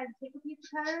just go ahead and take a pizza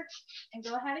cutter and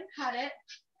go ahead and cut it.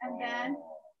 And then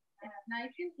it's nice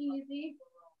and easy.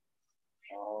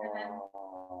 And then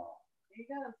there you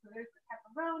go. So there's the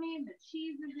pepperoni, the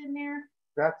cheese is in there.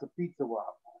 That's a pizza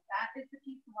waffle. That is the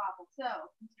pizza waffle. So,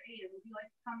 Mr. Ada, would you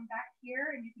like to come back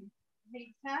here and you can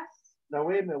make tests? Now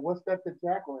wait a minute. What's that the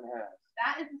Jacqueline has?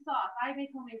 That is the sauce. I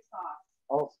make homemade sauce.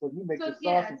 Oh, so you make the sauce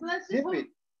yeah, and so that's dip just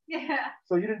it. Yeah.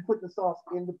 So you didn't put the sauce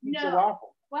in the pizza No.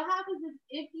 waffle. What happens is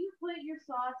if you put your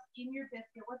sauce in your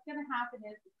biscuit, what's going to happen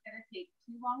is it's going to take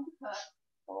too long to cook.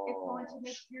 It's going to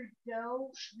make your dough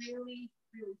really,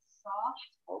 really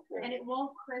soft, Okay. and it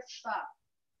won't crisp up.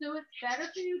 So it's better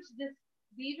for you to just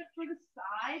leave it for the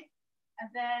side and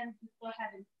then just go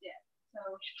ahead and dip. So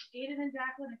Aiden and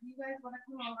Jacqueline, if you guys want to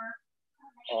come over.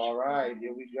 All right,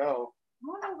 here we go.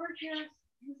 Come on over here.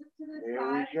 Use it to the Here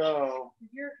side. we go.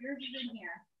 Yours is in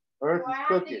here. Earth Do I is have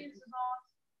to cooking. use the sauce?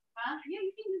 Huh? Yeah,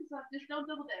 you can use the sauce. Just don't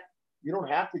double dip. You don't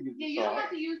have to use Yeah, the you don't sauce.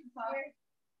 have to use the sauce.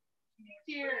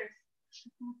 Cheers.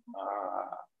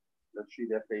 Let's see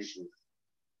their faces.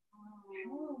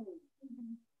 Ooh.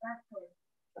 That's good.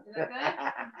 Is that good?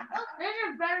 This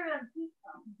is better than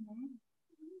pizza.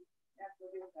 That's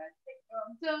really good.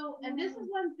 So, and this is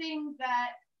one thing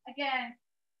that, again,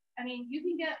 I mean, you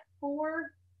can get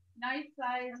 4 nice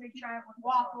size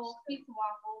waffles, pizza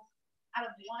waffles, out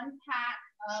of one pack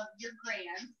of your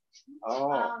Grands.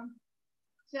 Oh.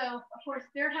 So of course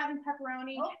they're having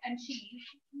pepperoni and cheese.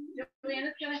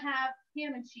 Joanna's gonna have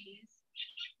ham and cheese.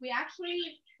 We actually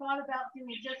thought about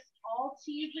doing just all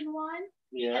cheese in one.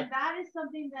 Yeah. And that is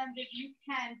something then that you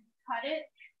can cut it.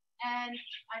 And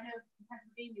I know in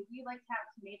Pennsylvania we like to have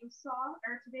tomato sauce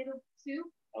or tomato soup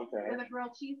Okay. with a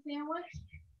grilled cheese sandwich.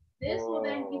 This will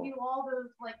then give you all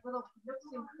those like little nooks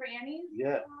and crannies.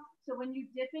 Yeah. So when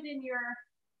you dip it in your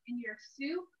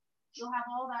soup, you'll have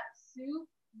all that soup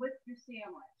with your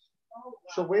sandwich. Oh,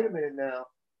 wow. So wait a minute now.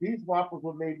 These waffles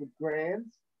were made with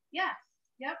Grands? Yes.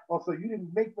 Yep. Oh, so you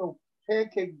didn't make no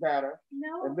pancake batter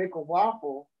No. and make a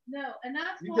waffle. No, and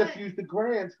that's You why. just used the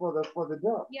Grands for the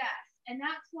dough. Yes, and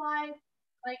that's why,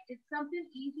 like, it's something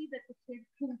easy that the kids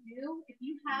can do. If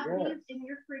you have these in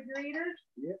your refrigerator,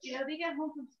 you know, they get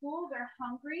home from school, they're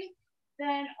hungry,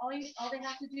 then all they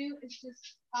have to do is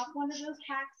just pop one of those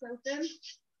packs open,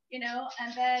 you know,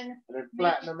 and then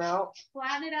flatten them out.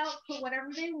 Flatten it out, put whatever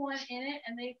they want in it,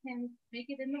 and they can make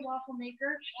it in the waffle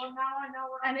maker. Well, now I know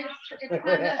what. And it's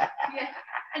kind of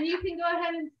and you can go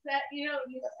ahead and set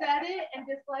it and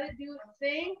just let it do its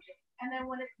thing, and then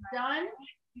when it's done,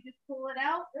 you just pull it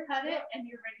out, cut it, and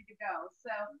you're ready to go.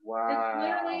 So it's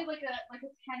literally like a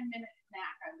 10-minute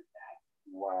snack, I would say.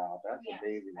 Wow, that's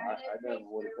amazing. I never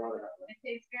would have thought of that. It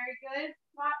tastes very good.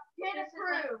 Kid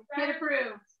approved. Kid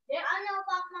approved. Yeah, I know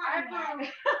about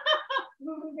mine.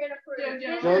 Kid approved.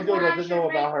 Jojo doesn't know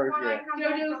about hers yet.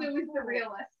 Jojo's always the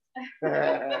realist.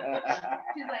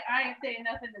 She's like, I ain't saying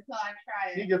nothing until I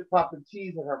try it. She just popping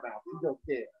cheese in her mouth. She don't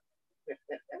care.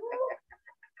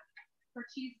 Her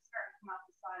cheese is starting to come out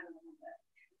the side a little bit.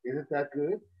 Isn't that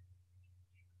good?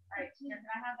 All right, can I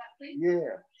have that, please?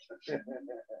 Yeah.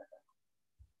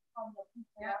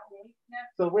 Yeah.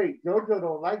 So wait, Jojo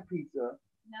don't like pizza.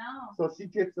 No. So she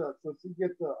gets a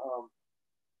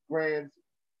Grands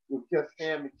with just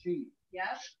ham and cheese.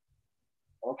 Yep.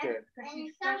 Okay. Because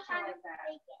she's special like that.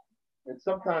 And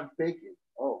sometimes bacon.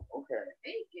 Oh, okay.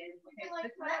 Bacon. Okay, Like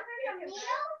this Meals?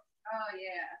 Oh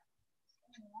yeah.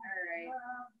 All right.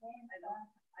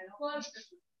 I don't think this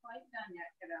is quite done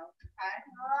yet, kiddo. Okay.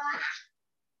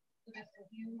 So just a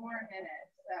few more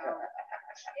minutes. So.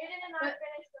 It did not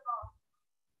finish the ball.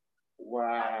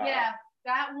 Wow. Yeah,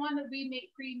 that one that we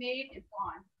pre-made is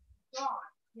gone.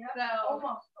 Gone. Yep. So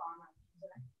Almost gone.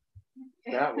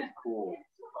 That was cool.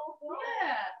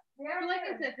 Yeah. So like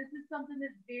I said, this is something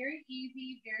that's very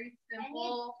easy, very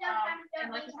simple. And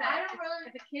like I said,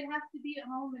 if a kid has to be at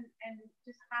home and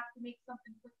just has to make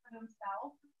something quick for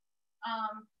themselves.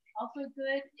 Also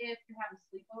good if you're having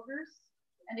sleepovers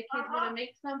and the kids want to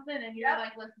make something and you're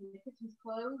like, listen, the kitchen's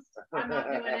closed. I'm not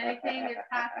doing anything. It's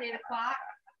past 8 o'clock.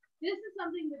 This is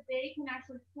something that they can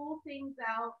actually pull things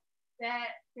out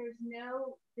that they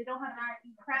don't have to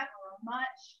prep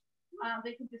much.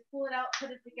 They can just pull it out,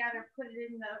 put it together, put it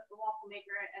in the waffle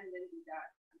maker, and then be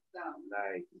done. So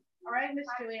Nice. All right, Miss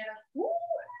Joanna.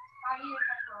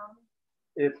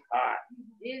 It's hot.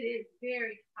 It is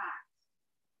very hot.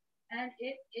 And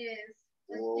it is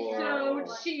Whoa.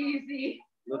 so cheesy.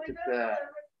 Look at that.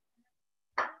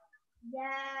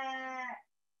 Yeah.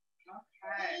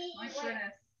 Okay. My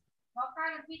goodness. What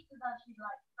kind of pizza does she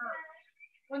like?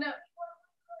 Well, no.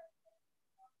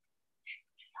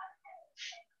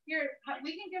 Here,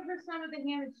 we can give her some of the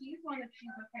ham and cheese one if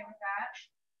she's okay with that.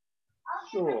 I'll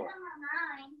Sure. give her some of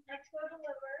mine. Let's go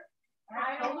deliver.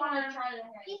 I don't want to try it.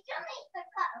 She still needs to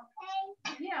cut, okay?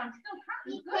 Yeah, I'm still cutting.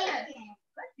 Be Goodness. patient.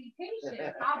 Let's be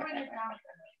patient. I'll bring it down.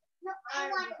 No, I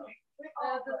want to.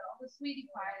 The sweetie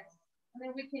pies. And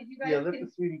then you guys Yeah, let can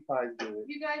the sweetie pies do it.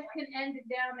 you guys can end it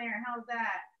down there. How's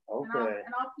that? Okay.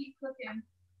 And I'll keep cooking.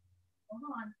 Hold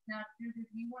on. Now, do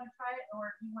you want to try it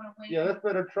or do you want to wait? Yeah, let's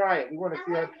let her try it. We want to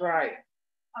see her try it.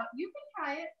 You can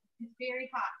try it. It's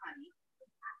very hot, honey.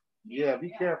 Yeah,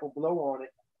 be careful. Blow on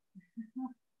it.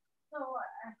 So,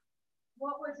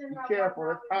 what was in Be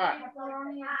careful. It's hot.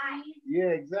 Pepperoni and cheese?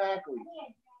 Yeah, exactly.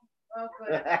 Oh,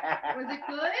 good. Was it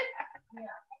good?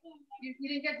 Yeah. You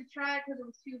didn't get to try it because it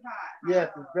was too hot.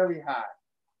 Yes, it's very hot.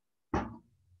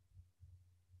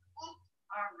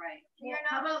 All right. You're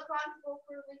How not about? responsible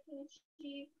for making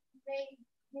cheese. They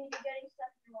need getting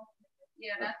stuff in your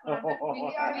Yeah, that's what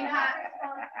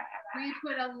we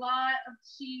put a lot of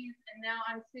cheese, and now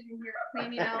I'm sitting here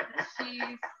cleaning out the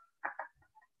cheese.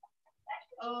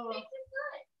 Oh,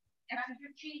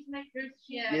 extra cheese makers.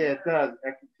 Yeah. Yeah, it does.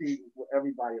 Extra cheese is what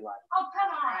everybody likes. Oh,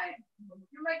 come on. Right.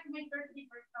 You're making me thirsty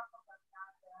for something.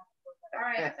 All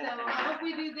right. So how about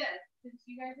we do this? Since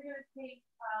you guys are gonna take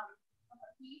a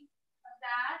piece of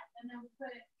that, and then we'll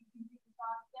put it. You can do this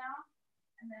sauce down,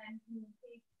 and then you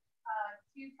take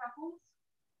 2 truffles.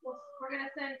 We're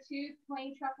gonna send 2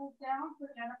 plain truffles down for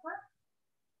Jennifer.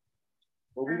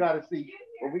 But we gotta see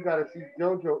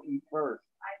JoJo eat first.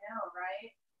 I know,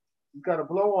 right? You gotta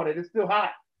blow on it. It's still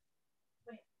hot.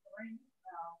 Wait, sorry.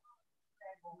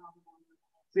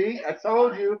 See, I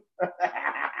told you. Is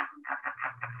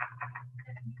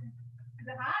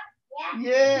it hot?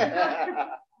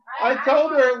 Yeah. I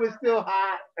told her it was still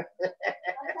hot.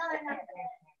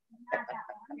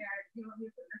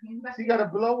 She gotta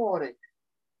blow on it.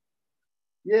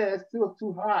 Yeah, it's still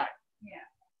too hot. Yeah.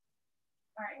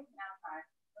 All right, now try.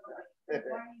 It's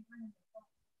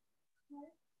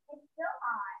still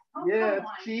hot. Oh, Yeah, come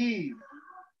on. it's cheese.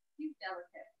 He's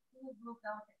delicate. He's a little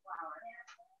delicate flour.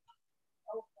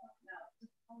 Oh, no.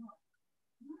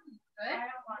 Good?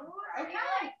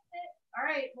 Okay. All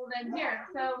right, well then here.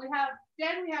 So we have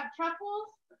truffles,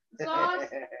 sauce,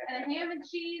 and a ham and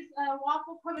cheese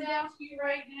waffle coming down to you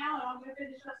right now, and I'm gonna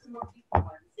finish up some more pizza ones.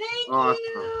 Thank Awesome.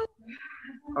 you.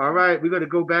 All right, we're gonna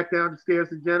go back down the stairs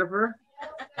to Jennifer.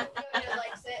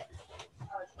 Likes it.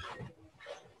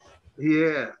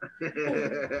 Yeah.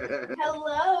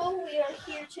 Hello, we are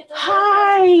here to deliver.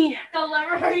 Hi.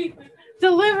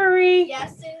 Delivery.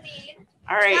 Yes, indeed.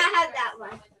 All right. I have that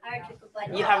one. I already took a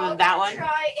bite. You have that one?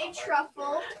 Try a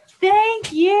truffle.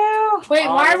 Thank you. Wait,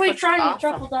 Oh, why that are we looks trying awesome. to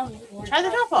truffle down? Try the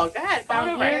truffle. Go ahead. Come on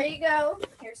over. There you go.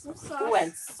 Here's some sauce. Ooh,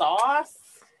 and sauce.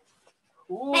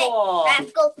 Cool.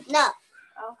 Rascal, no.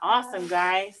 Awesome,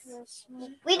 guys.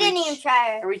 We didn't even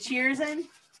try Are we cheersing?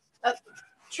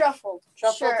 truffle.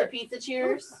 Truffle Sure. to pizza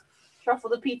cheers. Truffle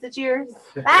to pizza cheers.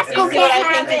 Rascal You see what I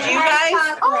can't think have of it. you It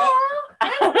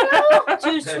has chocolate.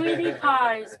 Two sweetie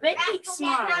pies. Make me Rascal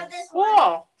can't have smile. this one.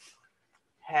 Cool.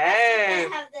 Hey.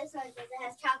 Can't have this one because it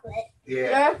has chocolate.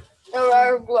 Yeah.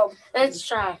 Let's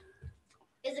try.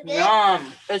 Is it good?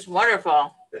 Yum. It's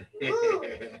wonderful. Hey,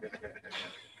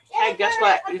 guess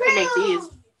what? You can make these.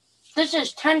 This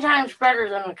is 10 times better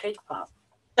than a cake pop.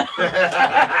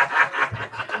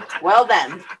 Well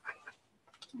then.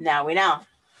 Now we know.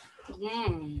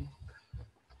 Mm.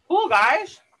 Cool,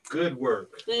 guys. Good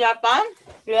work. Did you have fun?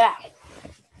 Yeah.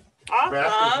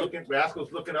 Awesome.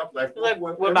 Rascal's looking up like, Like,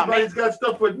 what about me? everybody's got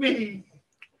stuff with me.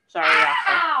 Sorry,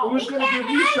 Rascal. Who's gonna give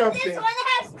you This something? one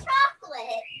has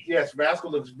chocolate. Yes,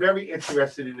 Rascal looks very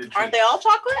interested in the treat. Aren't they all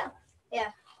chocolate?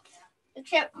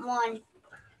 Except one.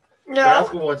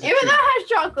 Rascal wants a treat. has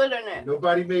chocolate in it.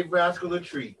 Nobody made Rascal a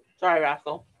treat. Sorry,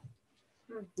 Rascal.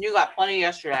 You got plenty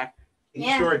yesterday. He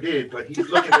Yeah. sure did, but he's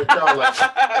looking to tell like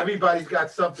everybody's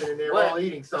got something and they're What? all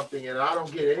eating something and I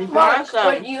don't get anything.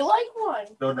 Awesome. you like one?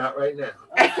 No, not right now.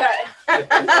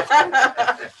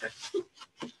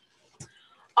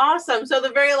 Awesome. So the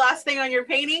very last thing on your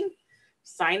painting,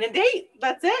 sign and date.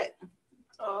 That's it.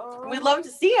 Oh. We'd love to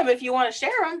see them if you want to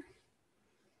share them.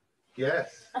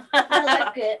 Yes. I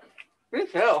like it. Me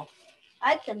too.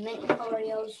 I like the mint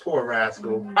Oreos. Poor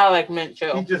Rascal. I like mint He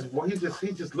too. just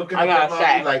looking I at gotta mommy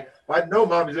say. like, I know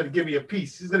mommy's gonna give me a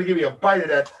piece. She's gonna give me a bite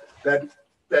of that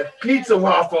pizza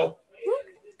waffle.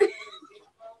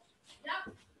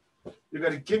 You're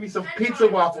gonna give me some pizza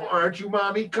waffle, aren't you,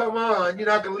 mommy? Come on, you're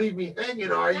not gonna leave me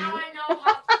hanging, are you?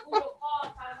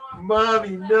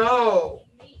 Mommy, no.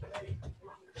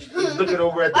 He's looking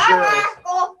over at the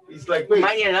girls. He's like, wait,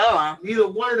 Might need another one. neither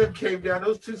one of them came down.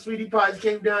 Those 2 sweetie pies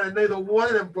came down, and neither one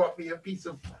of them brought me a piece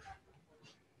of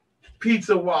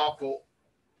pizza waffle.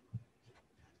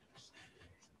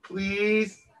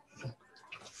 Please.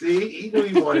 See, he knew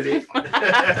he wanted it.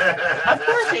 Of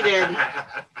course he did.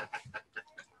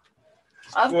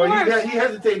 Of Well, course. he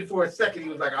hesitated for a second. He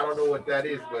was like, I don't know what that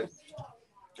is, but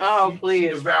Oh, she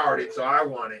please. devoured it, so I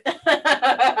want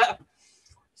it.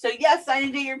 So yes, sign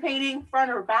and date your painting, front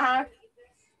or back.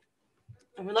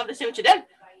 And we'd love to see what you did.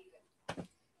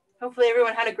 Hopefully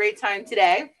everyone had a great time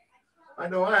today. I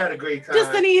know I had a great time.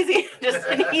 Just an easy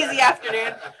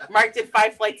afternoon. Mark did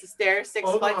 5 flights of stairs, 6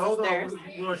 flights of Hold on. stairs.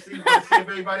 You want to see if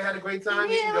everybody had a great time?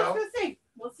 Here Yeah, you let's go. go see.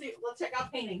 Let's see. Let's check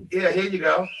out painting. Yeah, here you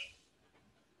go.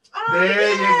 Oh,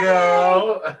 There yeah. you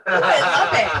go. Ooh, I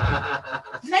love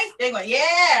it. Nice big one. Yeah,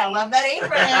 I love that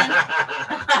apron.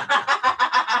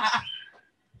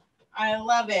 I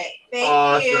love it. Thank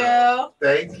Awesome. you.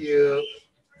 Thank you.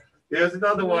 Here's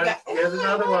another one. Here's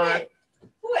another one.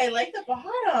 Ooh, I like the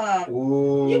bottom.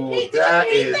 Ooh, did you that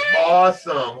paint is that?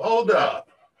 awesome. Hold up.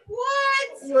 What?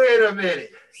 Wait a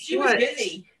minute. She was What?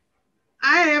 busy.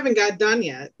 I haven't got done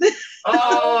yet, Oh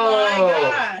my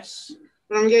Oh, gosh.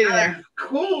 but I'm getting there.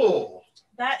 cool.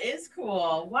 That is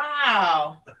cool.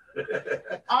 Wow.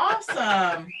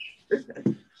 Awesome.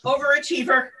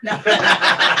 Overachiever. No.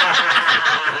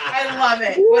 I love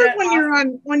it. Or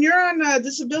when you're on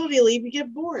disability leave, you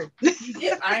get bored. You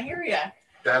do. I hear you.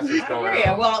 That's what's going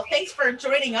on. Well, thanks for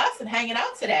joining us and hanging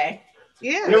out today.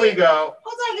 Yeah. Here we go.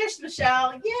 Hold on, there's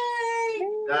Michelle. Yay!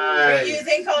 Nice. Are you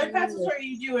using colored pencils or are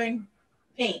you doing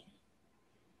paint?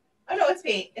 Oh no, it's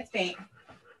paint. It's paint.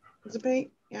 Is it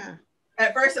paint? Yeah.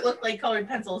 At first, it looked like colored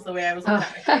pencils the way I was looking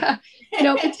at it.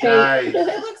 Nope, it's Nice. paint.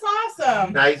 It looks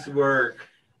awesome. Nice work.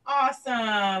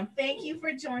 Awesome. Thank you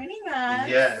for joining us.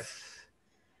 Yes.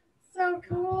 So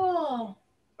cool.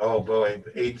 Oh boy,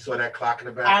 Aiden saw that clock in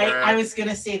the background. I was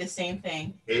gonna say the same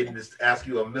thing. Aiden just asked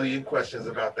you a million questions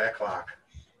about that clock.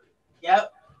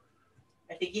 Yep.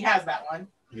 I think he has that one.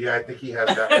 Yeah, I think he has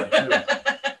that one too.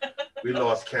 We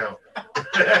lost count.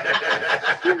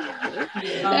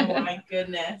 Oh my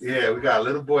goodness. Yeah, we got a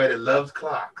little boy that loves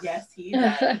clocks. Yes, he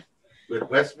does. With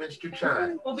Westminster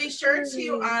Chime. Well, be sure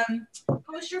to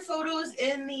post your photos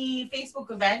in the Facebook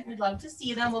event. We'd love to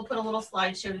see them. We'll put a little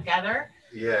slideshow together.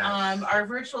 Yeah. Our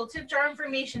virtual tip jar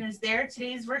information is there.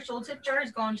 Today's virtual tip jar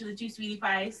is going to the 2 Sweetie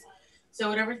Pies. So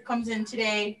whatever comes in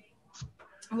today,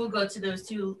 we'll go to those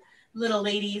 2 little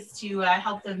ladies to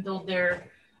help them build their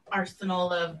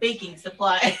arsenal of baking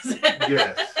supplies.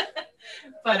 Yes.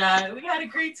 But we had a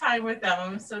great time with them.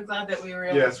 I'm so glad that we were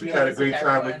able Yes, to we had a visit great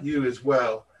time everyone. with you as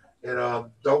well. And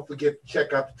don't forget to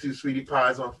check out the 2 Sweetie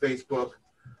Pies on Facebook.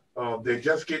 They're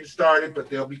just getting started, but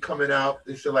they'll be coming out.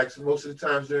 They feel like most of the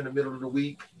times they're in the middle of the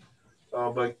week.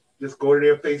 But just go to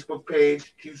their Facebook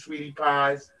page, 2 Sweetie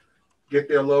Pies, get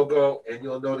their logo, and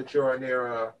you'll know that you're on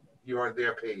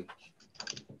their page.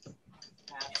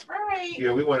 That's right.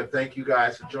 Yeah, we want to thank you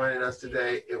guys for joining us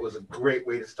today. It was a great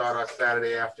way to start our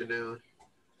Saturday afternoon.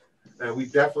 And we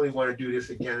definitely want to do this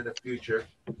again in the future.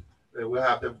 And we'll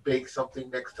have them bake something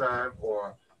next time,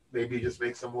 or maybe just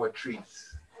make some more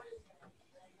treats.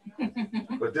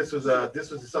 But this was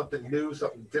something new,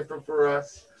 something different for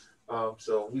us.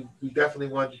 So we definitely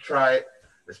wanted to try it,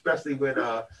 especially when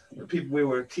the people we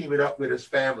were teaming up with as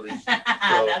families. So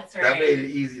That's right. that made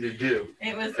it easy to do.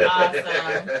 It was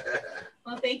awesome.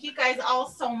 Well, thank you guys all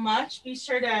so much. Be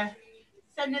sure to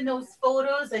send in those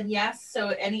photos, and yes,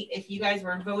 so if you guys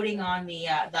were voting on the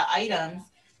items,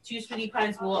 2 Sweetie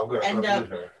Pies will end up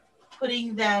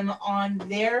putting them on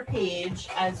their page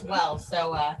as well.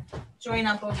 So join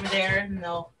up over there, and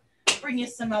they'll bring you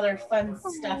some other fun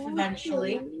stuff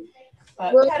eventually.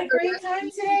 But we had a great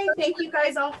time today. Thank you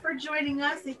guys all for joining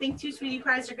us. I think 2 Sweetie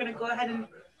Pies are going to go ahead and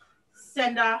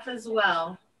send off as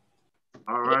well.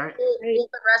 All right. Will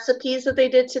the recipes that they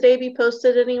did today be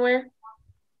posted anywhere?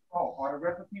 Oh, are the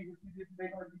recipes that you did today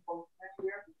going to be posted next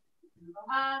year?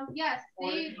 Yes,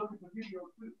 they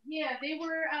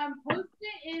were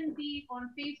posted on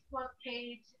Facebook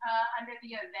page under the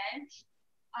event.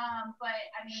 But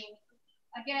I mean,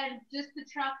 again, just the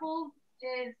truffles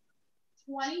is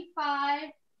 25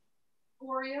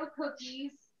 Oreo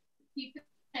cookies, keep it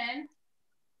in,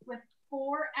 with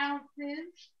 4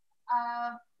 ounces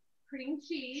of cream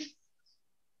cheese,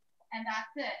 and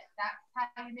that's it.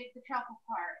 That's how you make the truffle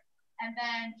part. And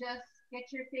then just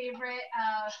get your favorite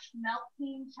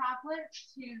melting chocolate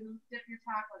to dip your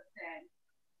chocolates in.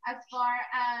 As far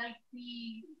as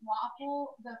the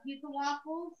pizza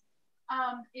waffles,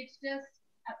 it's just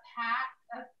a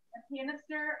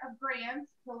canister of Grams,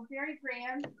 Pillsbury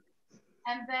Grams,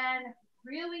 and then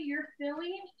really your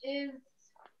filling is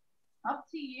up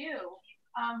to you.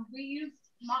 We used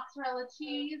mozzarella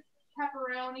cheese,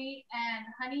 pepperoni, and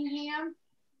honey ham,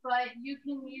 but you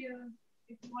can use,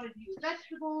 if you want to do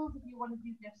vegetables, if you want to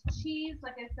do just cheese,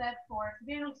 like I said, for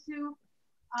tomato soup.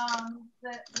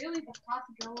 The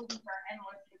possibilities are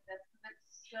endless with this.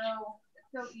 It's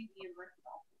so easy and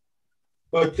versatile.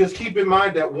 But just keep in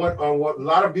mind that what a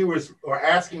lot of viewers are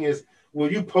asking is,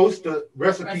 will you post the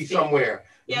recipe somewhere?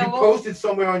 Yeah, if you post it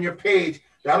somewhere on your page,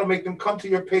 that'll make them come to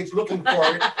your page looking for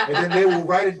it, and then they will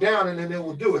write it down, and then they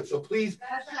will do it. So please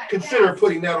consider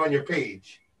putting that on your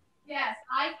page. Yes,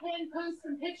 I can post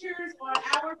some pictures on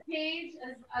our page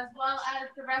as well as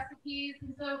the recipes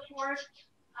and so forth.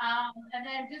 And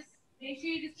then just make sure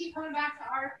you just keep coming back to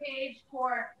our page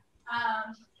for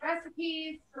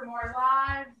recipes, for more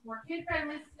lives, more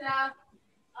kid-friendly stuff.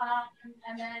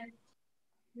 And then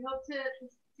we hope to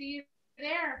see you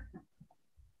there.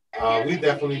 We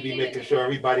definitely be making sure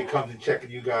everybody comes and checking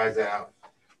you guys out.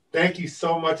 Thank you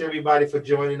so much, everybody, for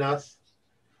joining us.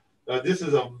 This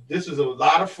is a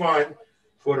lot of fun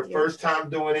for the first time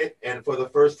doing it, and for the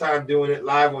first time doing it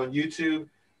live on YouTube.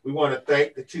 We want to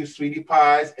thank the 2 Sweetie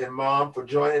Pies and Mom for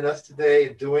joining us today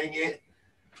and doing it.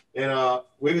 And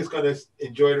we're just going to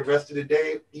enjoy the rest of the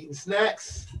day eating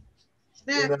snacks.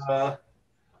 And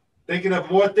thinking of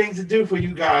more things to do for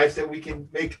you guys that we can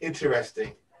make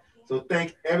interesting. So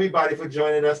thank everybody for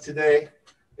joining us today.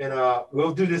 And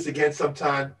we'll do this again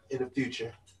sometime in the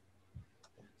future.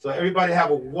 So everybody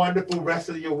have a wonderful rest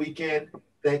of your weekend.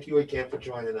 Thank you again for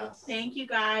joining us. Thank you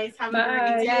guys. Have a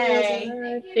Bye. great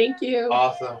day. Thank you.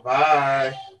 Awesome.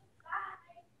 Bye.